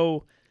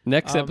 So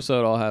next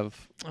episode, I'll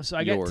have. So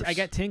I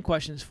got 10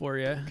 questions for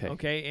you.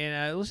 Okay,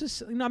 and let's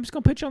just I'm just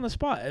gonna put you on the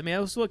spot. I mean,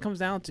 that's what it comes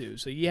down to.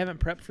 So you haven't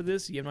prepped for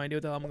this. You have no idea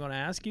what the hell I'm gonna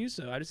ask you.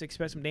 So I just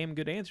expect some damn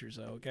good answers.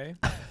 So okay.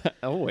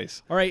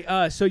 Always. All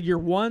right. So your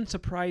one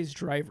surprise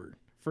driver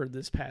for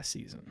this past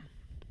season.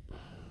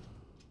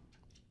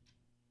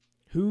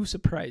 Who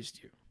surprised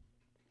you?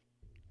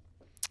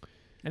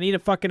 I need a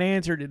fucking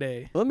answer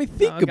today. Let me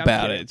think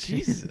about it.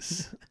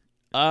 Jesus.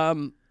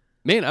 Man,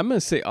 I'm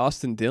gonna say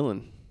Austin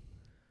Dillon.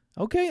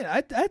 Okay, I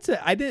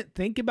didn't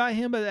think about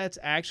him, but that's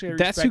actually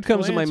that's who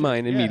comes to my answer.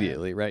 mind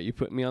immediately, right? You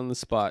put me on the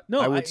spot. No,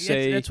 I would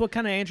say that's what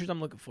kind of answers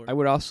I'm looking for. I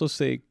would also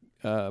say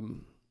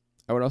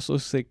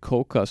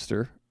Cole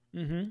Custer.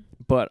 Mm-hmm.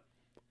 But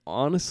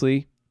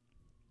honestly,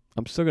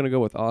 I'm still gonna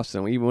go with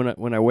Austin. Even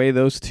when I weigh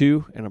those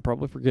two, and I'm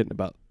probably forgetting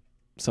about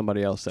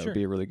somebody else that would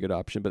be a really good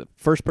option. But the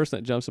first person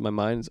that jumps in my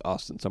mind is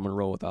Austin, so I'm gonna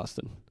roll with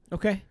Austin.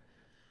 Okay.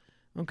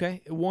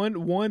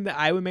 One that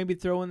I would maybe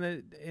throw in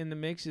the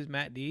mix is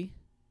Matt D.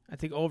 I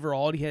think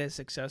overall he had a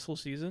successful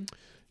season.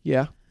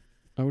 Yeah,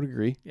 I would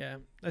agree. Yeah,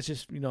 that's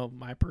just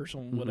my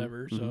personal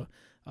whatever. Mm-hmm.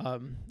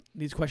 So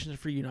these questions are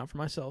for you, not for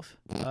myself.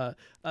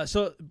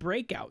 So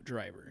breakout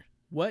driver.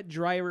 What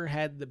driver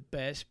had the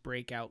best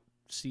breakout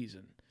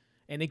season?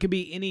 And it could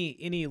be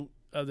any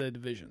of the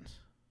divisions.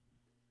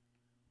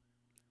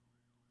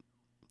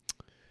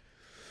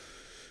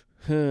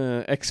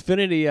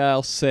 Xfinity,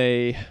 I'll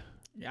say.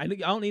 I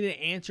don't need an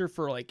answer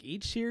for like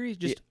each series.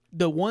 Just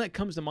the one that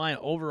comes to mind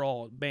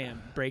overall.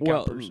 Bam,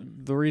 breakout person.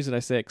 The reason I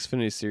say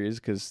Xfinity series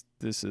because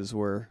this is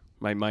where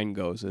my mind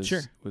goes.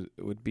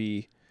 Would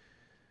be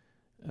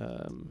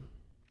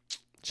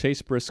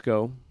Chase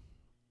Briscoe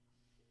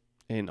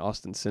and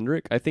Austin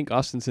Cindric. I think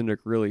Austin Cindric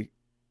really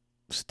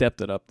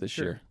stepped it up this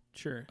year.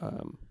 Sure.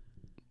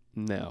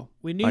 Now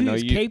we knew he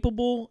was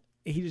capable.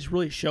 He just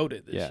really showed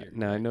it this year.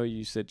 Now I know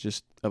you said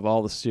just of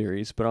all the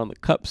series, but on the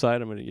Cup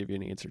side, I'm going to give you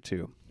an answer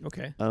too.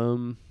 Okay.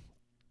 I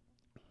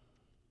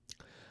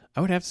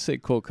would have to say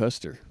Cole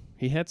Custer.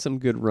 He had some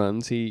good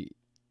runs. I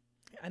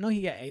know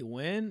he got a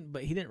win,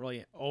 but he didn't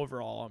really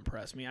overall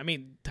impress me. I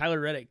mean, Tyler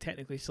Reddick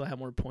technically still had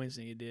more points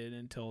than he did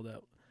until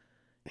that.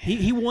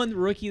 He won the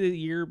Rookie of the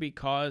Year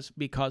because of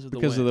the win.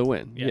 Because of the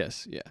win. Yeah.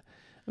 Yes, yeah.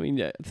 I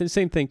mean, the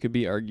same thing could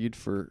be argued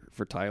for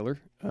Tyler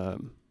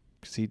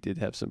because he did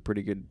have some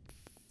pretty good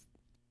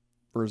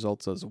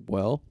results as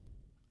well.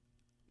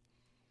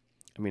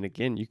 I mean,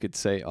 again, you could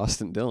say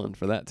Austin Dillon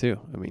for that too.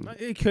 I mean,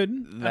 it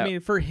couldn't. I mean,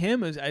 for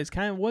him, it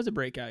kind of was a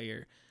breakout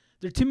year.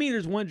 To me,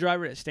 there's one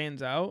driver that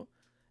stands out,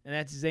 and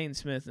that's Zane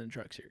Smith in the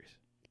Truck Series.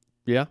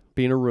 Yeah,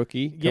 being a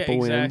rookie, couple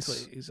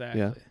wins.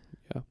 Exactly. Yeah.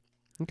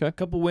 Okay. A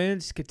couple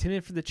wins,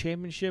 contended for the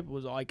championship,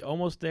 was like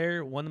almost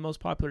there. Won the most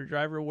popular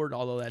driver award,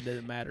 although that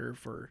didn't matter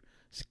for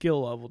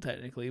skill level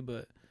technically.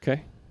 But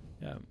okay.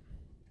 Yeah.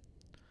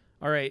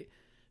 All right.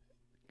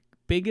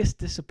 Biggest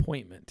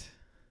disappointment.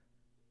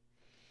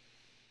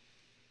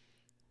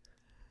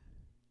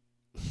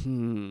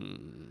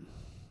 Man,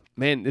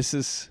 this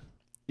is,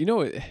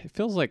 it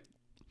feels like,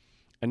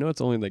 I know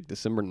it's only like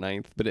December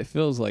 9th, but it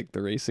feels like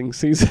the racing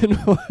season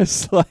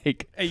was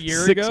like a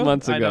year 6 ago?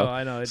 months ago.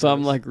 I know. So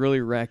I'm like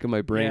really racking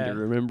my brain to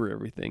remember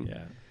everything.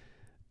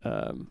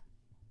 Yeah.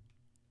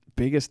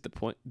 Biggest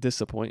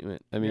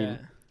disappointment. I mean,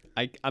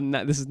 I'm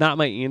not. This is not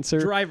my answer.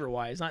 Driver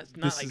wise, not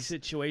like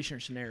situation or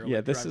scenario.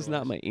 Yeah, this is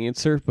not my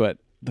answer. But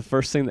the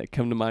first thing that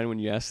came to mind when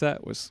you asked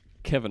that was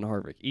Kevin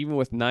Harvick. Even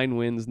with 9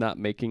 wins, not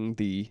making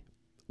the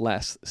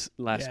last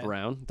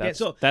round.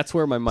 That's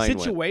where my mind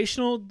went.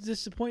 Situational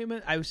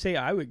disappointment. I would say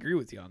I would agree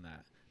with you on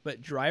that.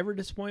 But driver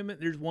disappointment,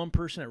 there's one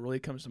person that really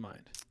comes to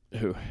mind.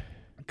 Who?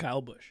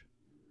 Kyle Busch.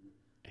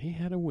 He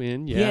had a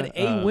win. Yeah, he had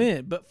a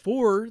win, but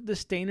for the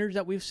standards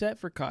that we've set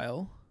for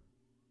Kyle.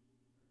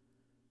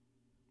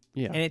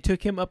 Yeah. And it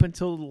took him up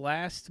until the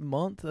last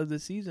month of the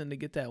season to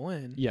get that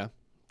win. Yeah.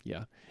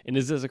 Yeah. And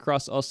is this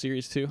across all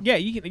series too? Yeah,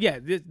 you can. Yeah,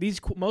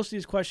 most of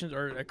these questions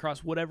are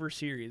across whatever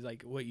series,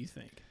 like what you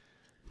think.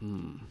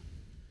 I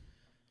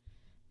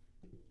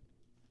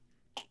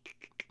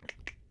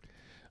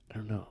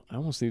don't know. I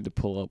almost need to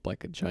pull up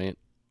like a giant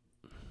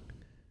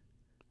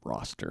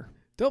roster.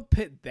 Don't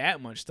put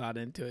that much thought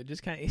into it.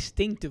 Just kind of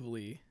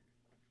instinctively.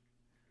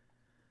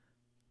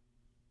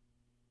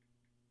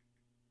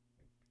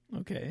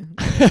 Okay.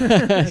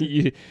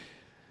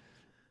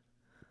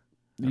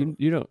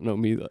 You don't know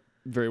me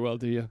very well,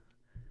 do you?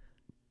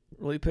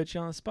 Really put you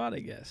on the spot, I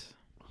guess.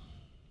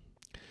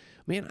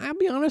 Man, I'll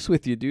be honest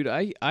with you, dude.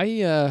 I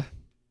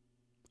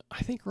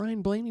think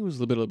Ryan Blaney was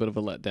a little bit of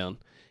a letdown.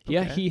 Okay.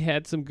 Yeah, he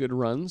had some good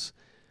runs,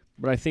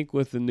 but I think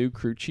with the new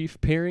crew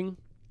chief pairing,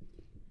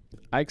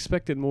 I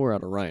expected more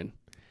out of Ryan.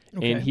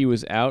 Okay. And he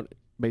was out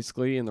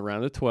basically in the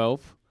round of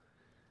 12.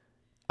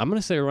 I'm going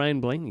to say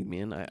Ryan Blaney,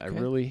 man. I Okay.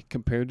 really,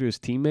 compared to his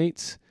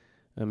teammates,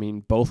 I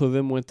mean, both of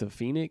them went to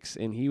Phoenix,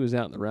 and he was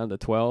out in the round of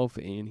 12,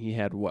 and he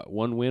had,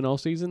 one win all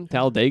season?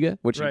 Talladega,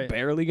 which he Right.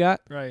 barely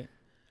got. Right.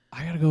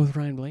 I got to go with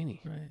Ryan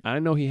Blaney. Right. I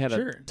know he had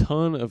Sure. a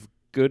ton of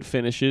good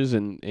finishes,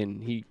 and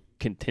he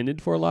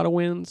contended for a lot of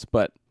wins,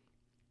 but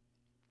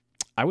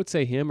I would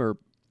say him and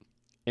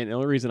the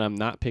only reason I'm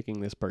not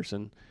picking this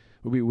person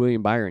would be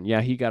William Byron.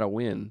 Yeah, he got a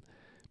win,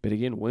 but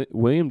again,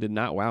 William did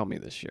not wow me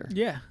this year.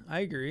 Yeah,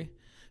 I agree.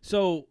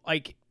 So,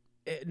 like,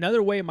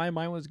 another way my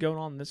mind was going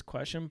on this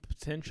question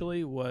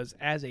potentially was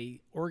as a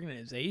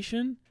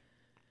organization,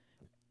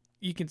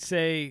 you can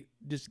say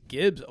just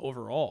Gibbs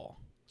overall.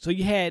 So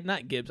you had,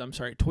 not Gibbs, I'm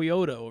sorry,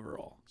 Toyota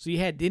overall. So you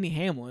had Denny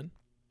Hamlin,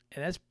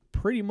 and that's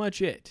pretty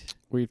much it.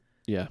 We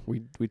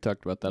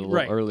talked about that a little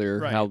Right, earlier,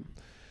 right.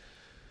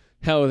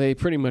 how they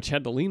pretty much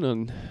had to lean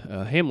on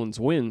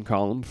Hamlin's win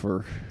column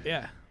for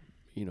Yeah.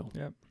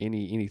 Yep.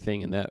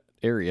 anything in that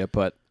area,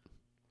 but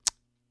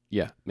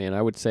yeah, man,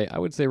 I would say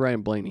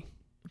Ryan Blaney.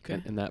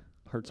 Okay. And that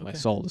hurts my Okay.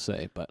 soul to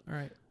say, but All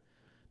right.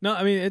 No,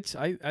 I mean,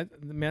 I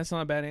mean, that's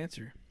not a bad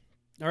answer.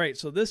 All right,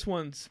 so this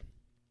one's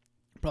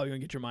probably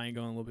going to get your mind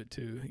going a little bit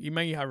too. You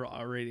may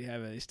already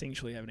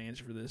instinctually have an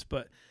answer for this,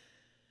 but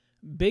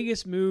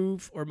biggest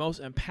move or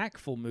most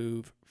impactful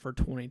move for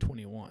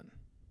 2021?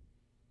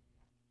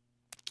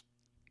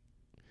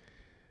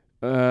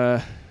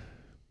 I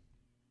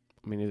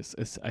mean,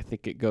 it's I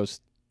think it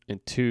goes in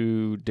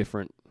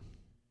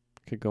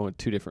could go in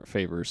two different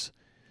favors.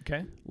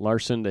 Okay.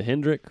 Larson to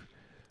Hendrick,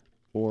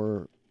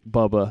 or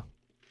Bubba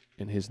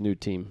and his new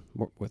team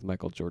with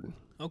Michael Jordan.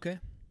 Okay.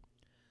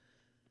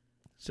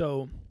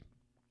 So,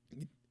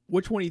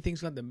 which one do you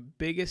think's got the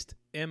biggest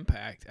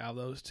impact out of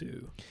those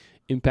two?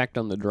 Impact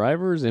on the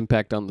drivers,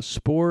 impact on the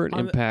sport,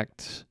 On the-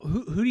 impact.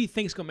 Who do you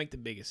think's going to make the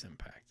biggest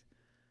impact?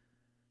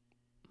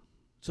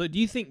 So, do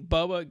you think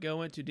Bubba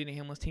going to Denny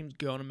Hamlin's team is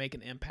going to make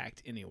an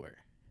impact anywhere?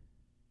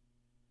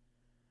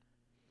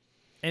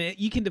 And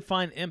you can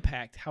define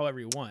impact however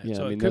you want. Yeah,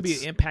 so I mean, it could be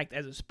that's- an impact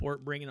as a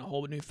sport, bringing a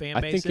whole new fan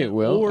I base think it in,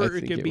 will. or I it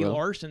think could it be will.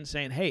 Larson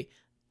saying, "Hey,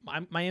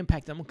 my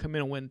impact, I'm gonna come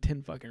in and win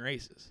 10 fucking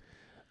races."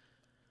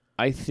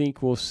 I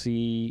think we'll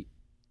see.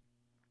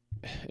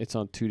 It's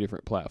on two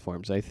different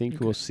platforms. I think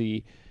Okay.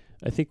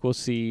 we'll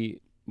see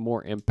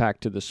more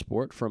impact to the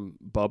sport from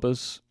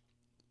Bubba's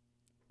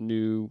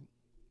new,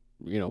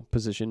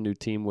 position, new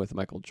team with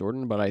Michael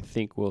Jordan. But I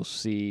think we'll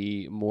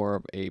see more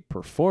of a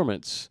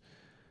performance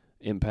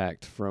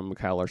impact from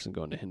Kyle Larson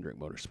going to Hendrick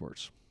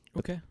Motorsports.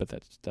 Okay. But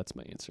that's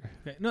my answer.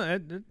 Okay. No,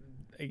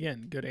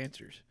 again, good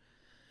answers.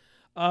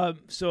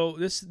 So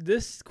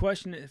this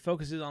question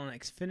focuses on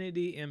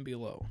Xfinity and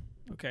below.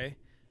 Okay,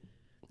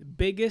 the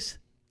biggest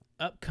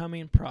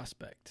upcoming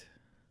prospect.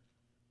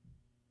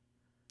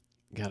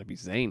 Got to be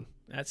Zane.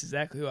 That's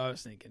exactly who I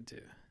was thinking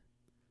too.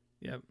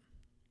 Yep.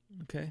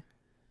 Okay.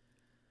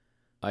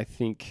 I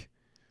think,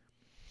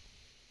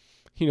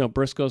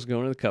 Briscoe's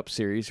going to the Cup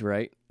Series,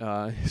 right?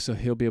 So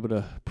he'll be able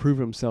to prove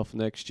himself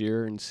next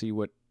year and see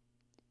what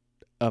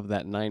of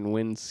that 9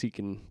 wins he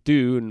can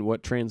do and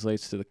what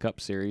translates to the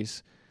Cup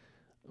Series.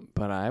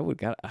 But I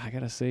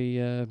gotta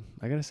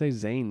say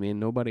Zane, man.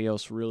 Nobody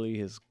else really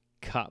has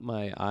caught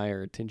my eye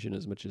or attention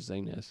as much as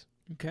Zane has.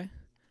 Okay.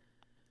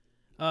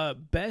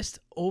 Best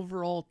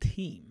overall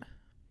team.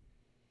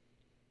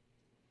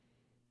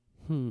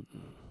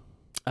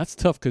 That's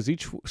tough because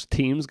each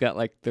team's got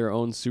like their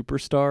own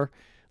superstar.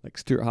 Like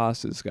Stuart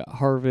Haas has got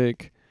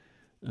Harvick.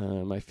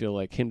 I feel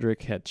like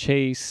Hendrick had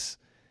Chase.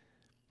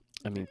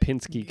 I mean,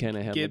 Penske kind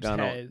of had Gibbs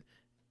Logano.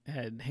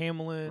 had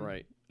Hamlin.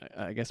 Right.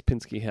 I guess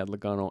Penske had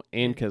Logano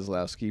and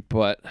Keselowski,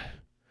 but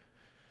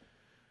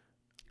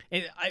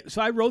And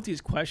I wrote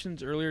these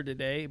questions earlier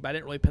today, but I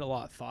didn't really put a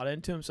lot of thought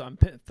into them. So I'm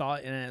putting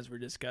thought in it as we're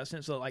discussing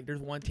it. So like,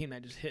 there's one team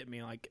that just hit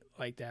me like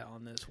that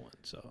on this one.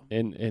 So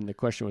and the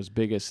question was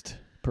biggest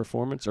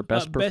performance or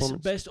best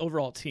performance? best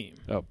overall team.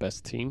 Oh,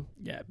 best team.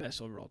 Yeah,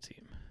 best overall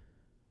team.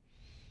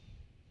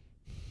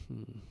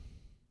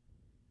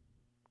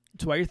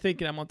 So while you're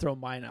thinking, I'm gonna throw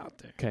mine out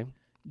there. Okay.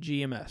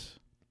 GMS.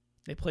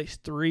 They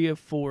placed 3 of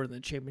 4 in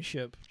the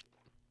championship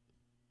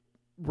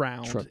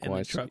round in the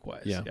Truck-wise. truck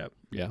wise. Yeah. Yep.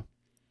 Yeah.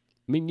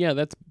 I mean, yeah,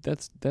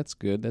 that's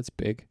good. That's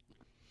big.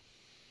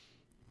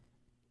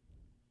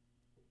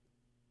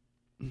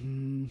 I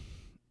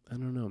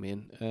don't know,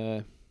 man.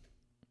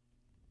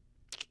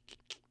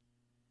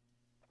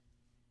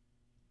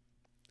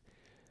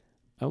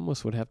 I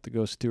almost would have to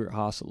go Stuart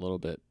Haas a little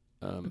bit.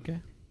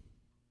 Okay.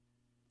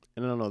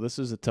 And I don't know. This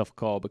is a tough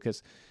call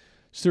because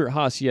Stuart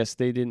Haas, yes,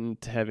 they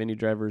didn't have any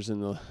drivers in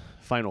the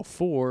Final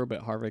Four,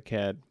 but Harvick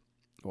had,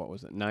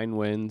 9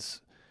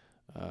 wins.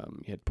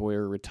 You had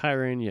Boyer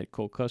retiring. You had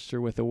Cole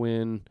Custer with a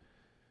win.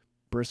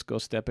 Briscoe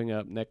stepping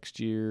up next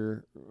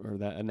year, or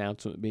that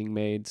announcement being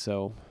made.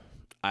 So,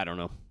 I don't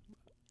know.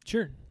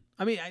 Sure.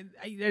 I mean,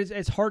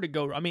 it's hard to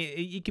go. I mean,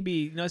 it could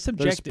be There's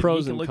subjective.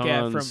 pros you can and look at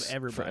cons from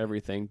everybody. for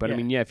everything. But, Yeah. I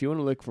mean, if you want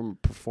to look from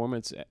a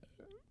performance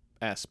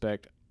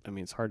aspect, I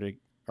mean, it's hard to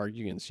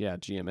argue against,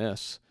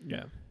 GMS.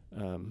 Yeah.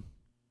 Um,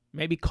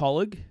 Maybe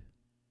Colleague.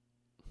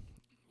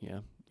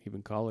 yeah.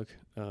 even Kaulig.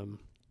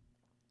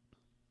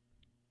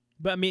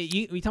 But I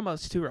mean, we talking about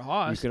Stuart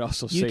Haas. You could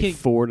also say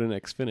Ford and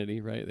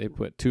Xfinity, right? They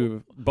put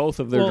both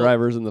of their Well,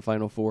 drivers in the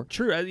Final Four.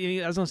 True. I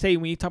was going to say,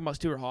 when you talk about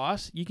Stuart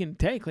Haas, you can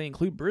technically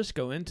include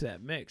Briscoe into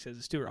that mix as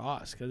a Stuart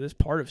Haas because it's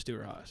part of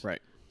Stuart Haas. Right.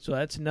 So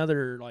that's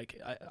another, like,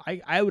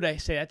 I would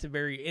say that's a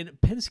very, in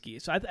Penske.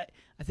 So I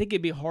think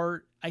it'd be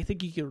hard. I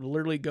think you could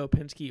literally go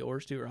Penske or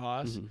Stuart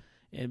Haas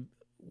and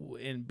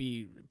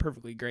be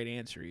perfectly great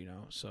answer, you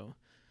know. So,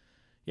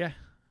 yeah.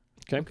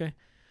 Okay.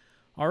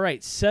 All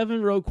right.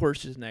 7 road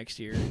courses next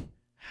year.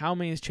 How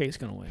many is Chase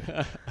going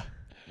to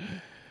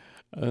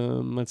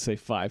win? Let's say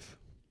 5.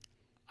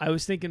 I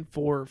was thinking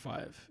 4 or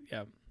 5.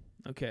 Yeah.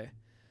 Okay.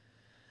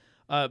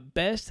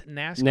 Best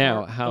NASCAR.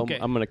 Now, I'm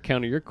going to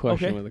counter your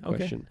question with a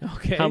question.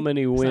 Okay. How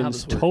many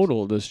wins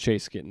total does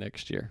Chase get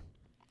next year?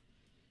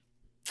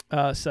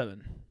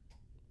 7.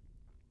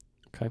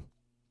 Okay.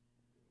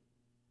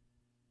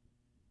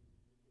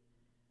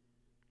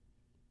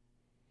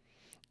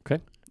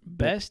 Okay.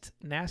 Best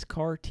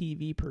NASCAR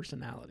TV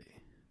personality.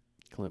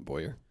 Clint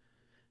Boyer.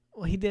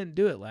 Well, he didn't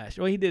do it last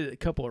year. Well, he did a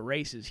couple of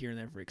races here and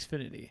there for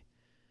Xfinity.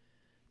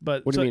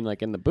 But what do you mean,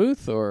 like in the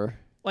booth or?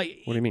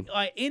 Like, what do you mean?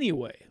 Like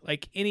anyway,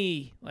 like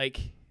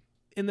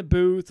in the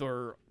booth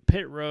or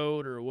pit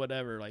road or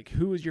whatever. Like,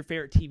 who was your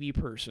favorite TV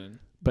person?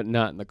 But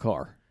not in the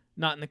car.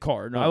 Not in the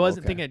car. No, I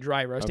wasn't thinking a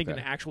driver. I was thinking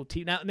an actual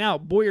team. Now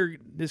Boyer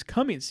this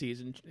coming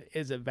season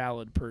is a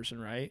valid person,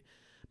 right?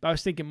 But I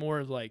was thinking more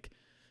of like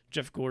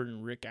Jeff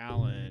Gordon, Rick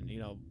Allen, you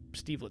know,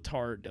 Steve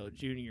Letarte, Dale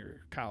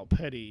Jr., Kyle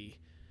Petty,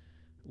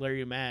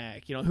 Larry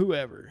Mack, you know,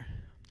 whoever.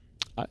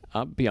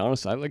 I'll be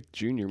honest. I like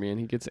Junior, man.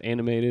 He gets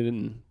animated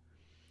and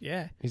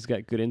he's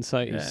got good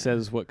insight. Yeah. He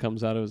says what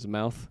comes out of his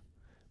mouth.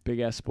 Big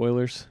ass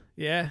spoilers.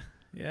 Yeah.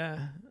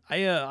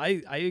 I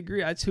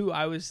agree. That's who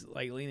I was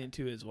like leaning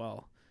to as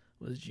well.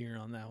 Was Junior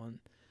on that one?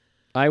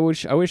 I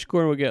wish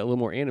Gordon would get a little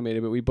more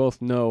animated, but we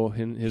both know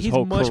in his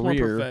whole career, he's much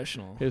more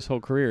professional. His whole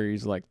career,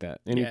 he's like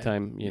that.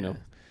 Anytime, you know,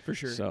 for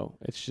sure. So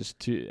it's just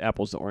two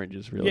apples to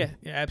oranges, really. Yeah,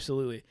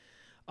 absolutely.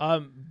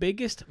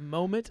 Biggest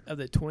moment of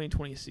the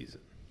 2020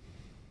 season.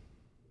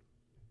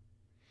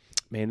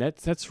 Man,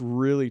 that's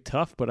really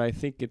tough, but I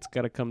think it's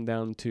got to come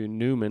down to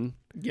Newman.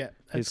 Yeah,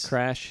 his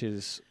crash,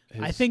 his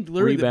I think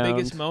literally rebound. The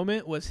biggest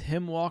moment was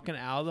him walking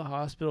out of the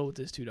hospital with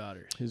his 2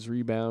 daughters. His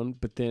rebound,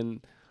 but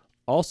then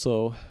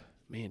also,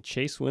 man,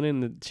 Chase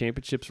winning the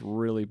championship's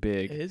really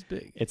big. It is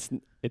big. It's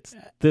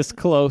this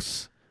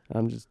close.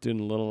 I'm just doing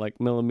a little like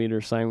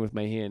millimeter sign with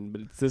my hand,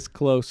 but it's this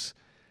close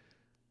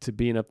to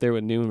being up there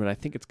with Newman. But I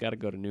think it's got to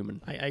go to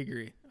Newman. I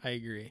agree.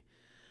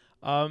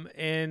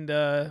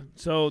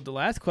 So the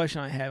last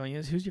question I have on you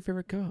is, who's your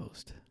favorite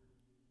co-host?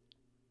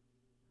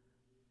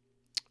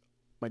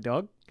 My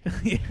dog?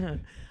 Yeah.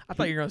 I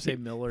thought you were going to say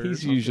Miller.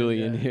 He's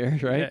usually in here,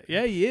 right?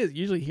 Yeah, he is.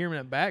 Usually hear him in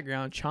the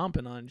background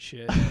chomping on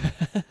shit.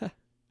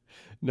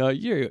 No,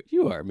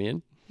 you are,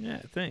 man.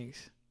 Yeah,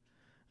 thanks.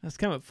 That's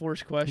kind of a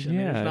forced question.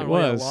 Yeah, There's not it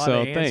really was, a lot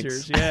so of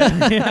answers.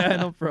 thanks. Yeah,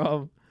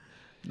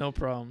 no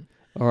problem.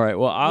 All right,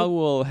 well, I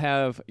will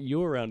have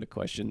your round of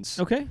questions.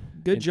 Okay,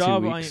 good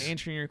job on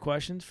answering your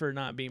questions for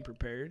not being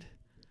prepared.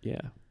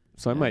 Yeah,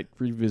 so I might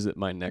revisit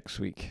mine next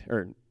week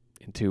or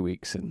in 2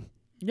 weeks and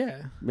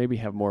maybe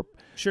have more.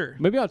 Sure.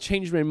 Maybe I'll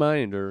change my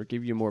mind or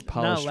give you a more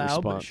polished not loud,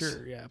 response. But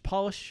sure, yeah.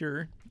 Polished,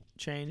 sure.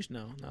 Change,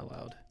 no, not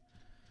loud.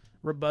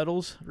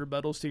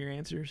 Rebuttals to your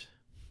answers.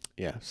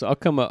 Yeah, so I'll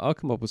come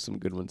up with some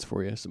good ones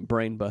for you, some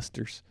brain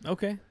busters.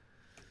 Okay.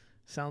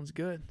 Sounds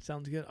good.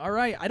 All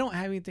right, I don't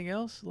have anything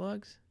else,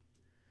 Lugs.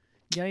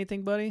 You got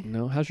anything, buddy?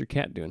 No. How's your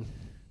cat doing?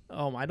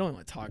 Oh, I don't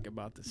want to talk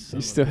about this.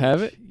 You still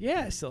have it?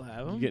 Yeah, I still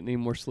have him. You getting any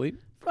more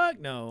sleep? Fuck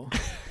no.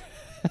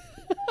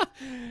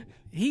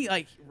 He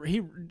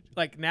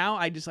now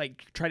I just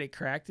like try to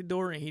crack the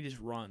door and he just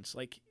runs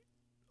like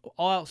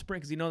all out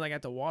sprint because he knows I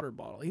got the water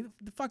bottle.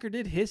 The fucker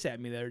did hiss at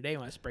me the other day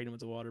when I sprayed him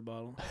with the water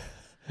bottle.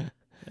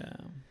 Yeah.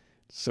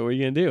 So what are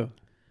you gonna do?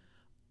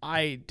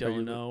 I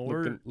don't know.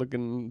 We're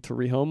looking to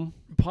rehome?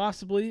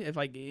 Possibly, if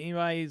like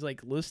anybody's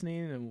like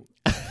listening and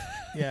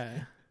yeah,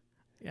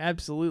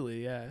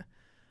 absolutely, yeah.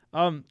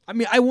 I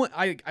mean,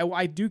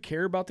 I do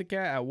care about the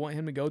cat. I want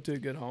him to go to a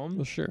good home.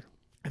 Well, sure.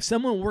 If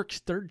someone works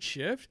third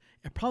shift,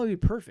 it'd probably be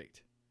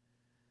perfect.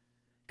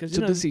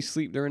 So does he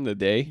sleep during the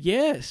day?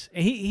 Yes,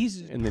 and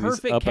he's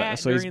perfect cat.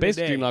 So he's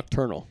basically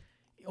nocturnal.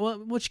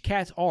 Well, which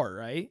cats are,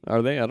 right?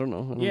 Are they? I don't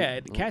know.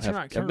 Cats are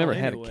nocturnal. I've never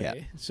anyway. had a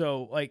cat.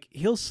 So like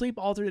he'll sleep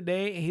all through the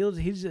day, and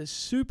he's a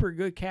super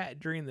good cat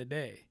during the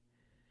day,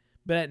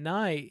 but at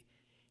night,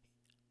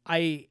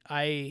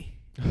 I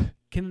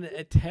can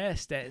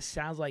attest that it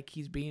sounds like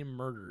he's being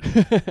murdered,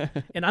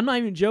 and I'm not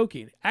even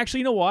joking.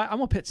 Actually, you know what? I'm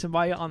gonna put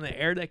somebody on the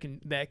air that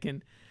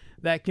can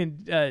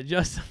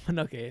just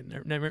okay.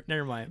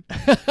 Never mind.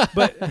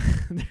 But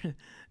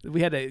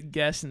we had a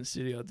guest in the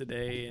studio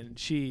today, and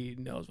she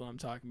knows what I'm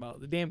talking about.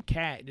 The damn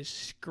cat just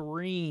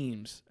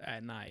screams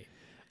at night.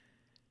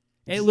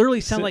 It literally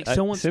sounds like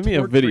someone's send me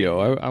a video.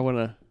 I want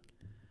to.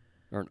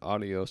 or an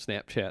audio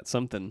Snapchat,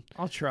 something.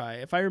 I'll try.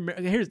 If I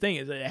remember, here's the thing: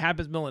 is it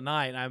happens middle of the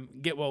night, and I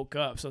get woke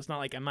up, so it's not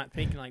like I'm not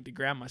thinking like to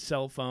grab my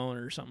cell phone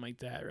or something like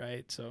that,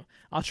 right? So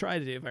I'll try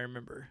to do if I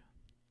remember.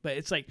 But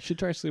it's like You should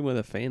try sleeping with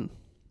a fan.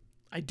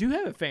 I do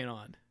have a fan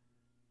on.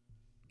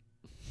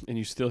 And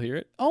you still hear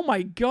it? Oh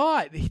my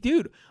god,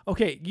 dude!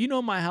 Okay, you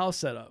know my house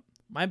setup.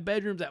 My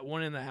bedroom's at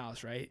one end of the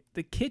house, right?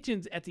 The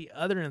kitchen's at the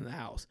other end of the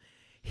house.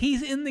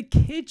 He's in the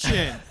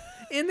kitchen,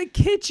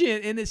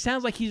 and it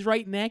sounds like he's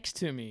right next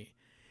to me.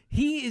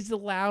 He is the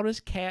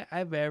loudest cat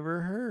I've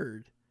ever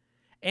heard.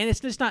 And it's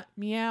just not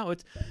meow.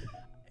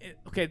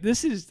 Okay,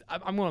 this is...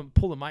 I'm going to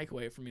pull the mic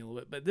away from me a little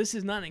bit, but this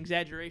is not an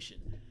exaggeration.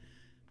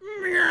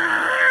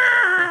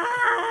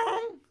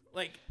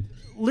 Like,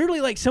 literally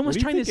like someone's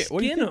trying to skin him.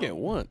 What do you think it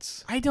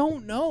wants? I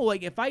don't know.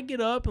 Like, if I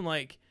get up and,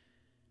 like,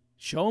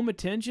 show him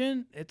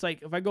attention, it's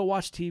like if I go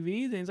watch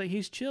TV, then it's like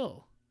he's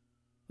chill.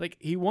 Like,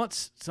 he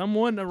wants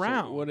someone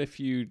around. So what if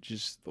you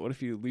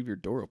leave your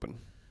door open?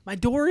 My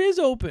door is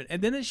open,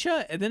 and then it's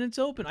shut, and then it's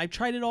open. I've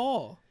tried it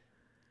all.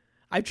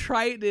 So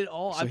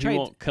he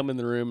won't come in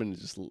the room and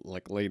just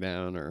like lay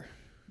down or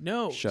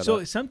shut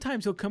up.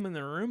 Sometimes he'll come in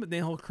the room, but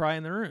then he'll cry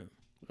in the room.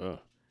 Oh.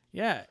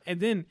 Yeah, and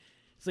then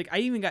it's like I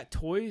even got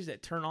toys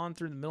that turn on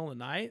through the middle of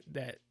the night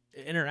that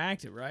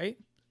interactive, right?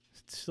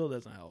 It still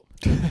doesn't help.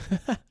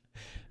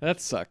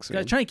 That sucks.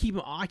 I'm trying to keep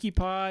him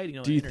occupied.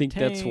 Do you think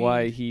that's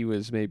why he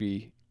was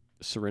maybe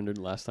surrendered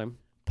last time?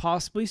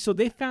 Possibly. So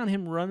they found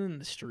him running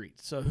the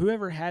streets. So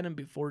whoever had him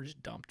before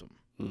just dumped him.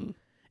 Mm.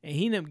 And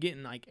he ended up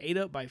getting like ate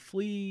up by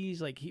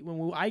fleas. Like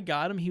when I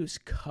got him, he was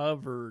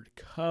covered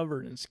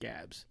in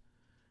scabs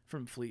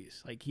from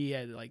fleas. Like he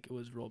had it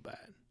was real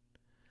bad.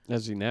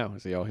 Is he now?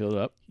 Is he all healed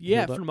up?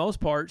 Yeah, for the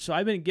most part. So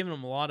I've been giving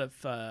him a lot of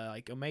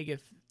like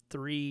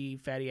omega-3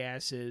 fatty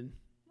acid,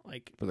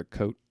 like for the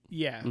coat.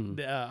 Yeah,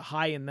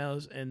 high in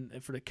those,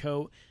 and for the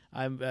coat,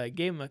 I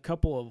gave him a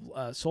couple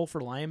of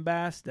sulfur lime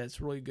baths. That's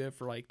really good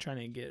for like trying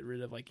to get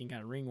rid of like any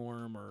kind of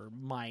ringworm or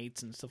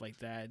mites and stuff like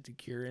that to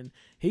cure. And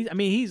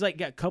he's like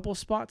got a couple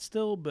spots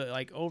still, but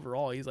like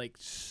overall, he's like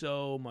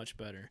so much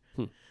better.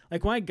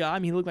 Like when I got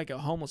him, he looked like a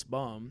homeless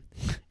bum,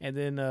 and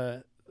then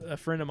a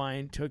friend of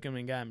mine took him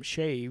and got him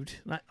shaved,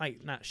 not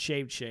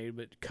shaved,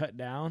 but cut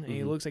down, and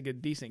he looks like a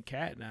decent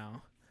cat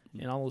now.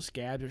 And all those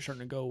scabs are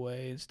starting to go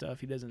away and stuff.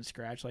 He doesn't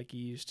scratch like he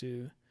used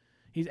to.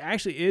 He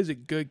actually is a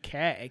good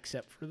cat,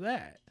 except for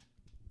that.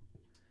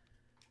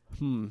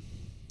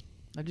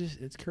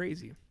 It's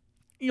crazy.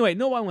 Anyway,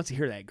 no one wants to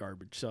hear that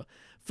garbage. So,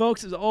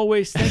 folks, as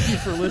always, thank you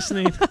for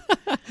listening.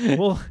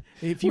 Well,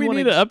 if you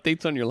need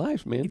updates on your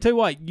life, man. I tell you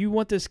what, you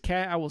want this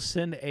cat? I will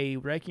send a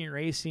Wrecking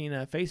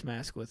Racing face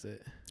mask with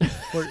it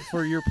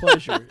for your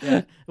pleasure.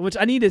 Yeah, which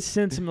I need to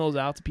send some of those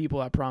out to people.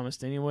 I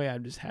promised anyway. I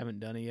just haven't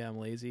done it yet. I'm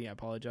lazy. I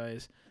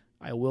apologize.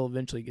 I will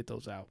eventually get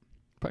those out.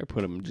 Probably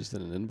put them just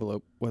in an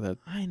envelope with a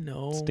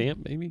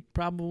stamp, maybe.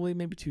 Probably,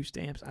 maybe 2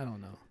 stamps. I don't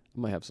know. I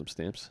might have some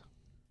stamps.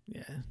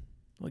 Yeah,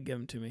 well, give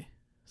them to me.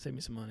 Save me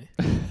some money.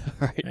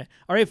 All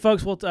right,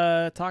 folks. We'll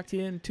talk to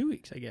you in 2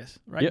 weeks, I guess,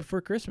 right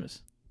before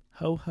Christmas.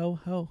 Ho, ho,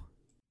 ho.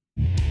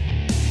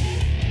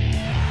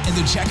 And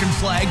the checkered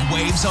flag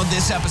waves on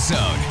this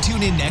episode.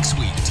 Tune in next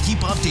week to keep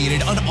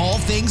updated on all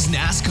things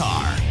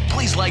NASCAR.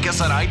 Please like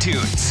us on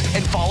iTunes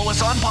and follow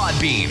us on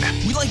Podbean.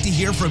 We'd like to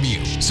hear from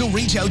you, so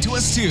reach out to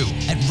us too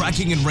at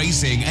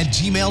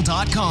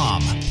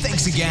wreckingandracing@gmail.com.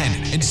 Thanks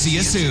again, and see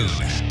you soon.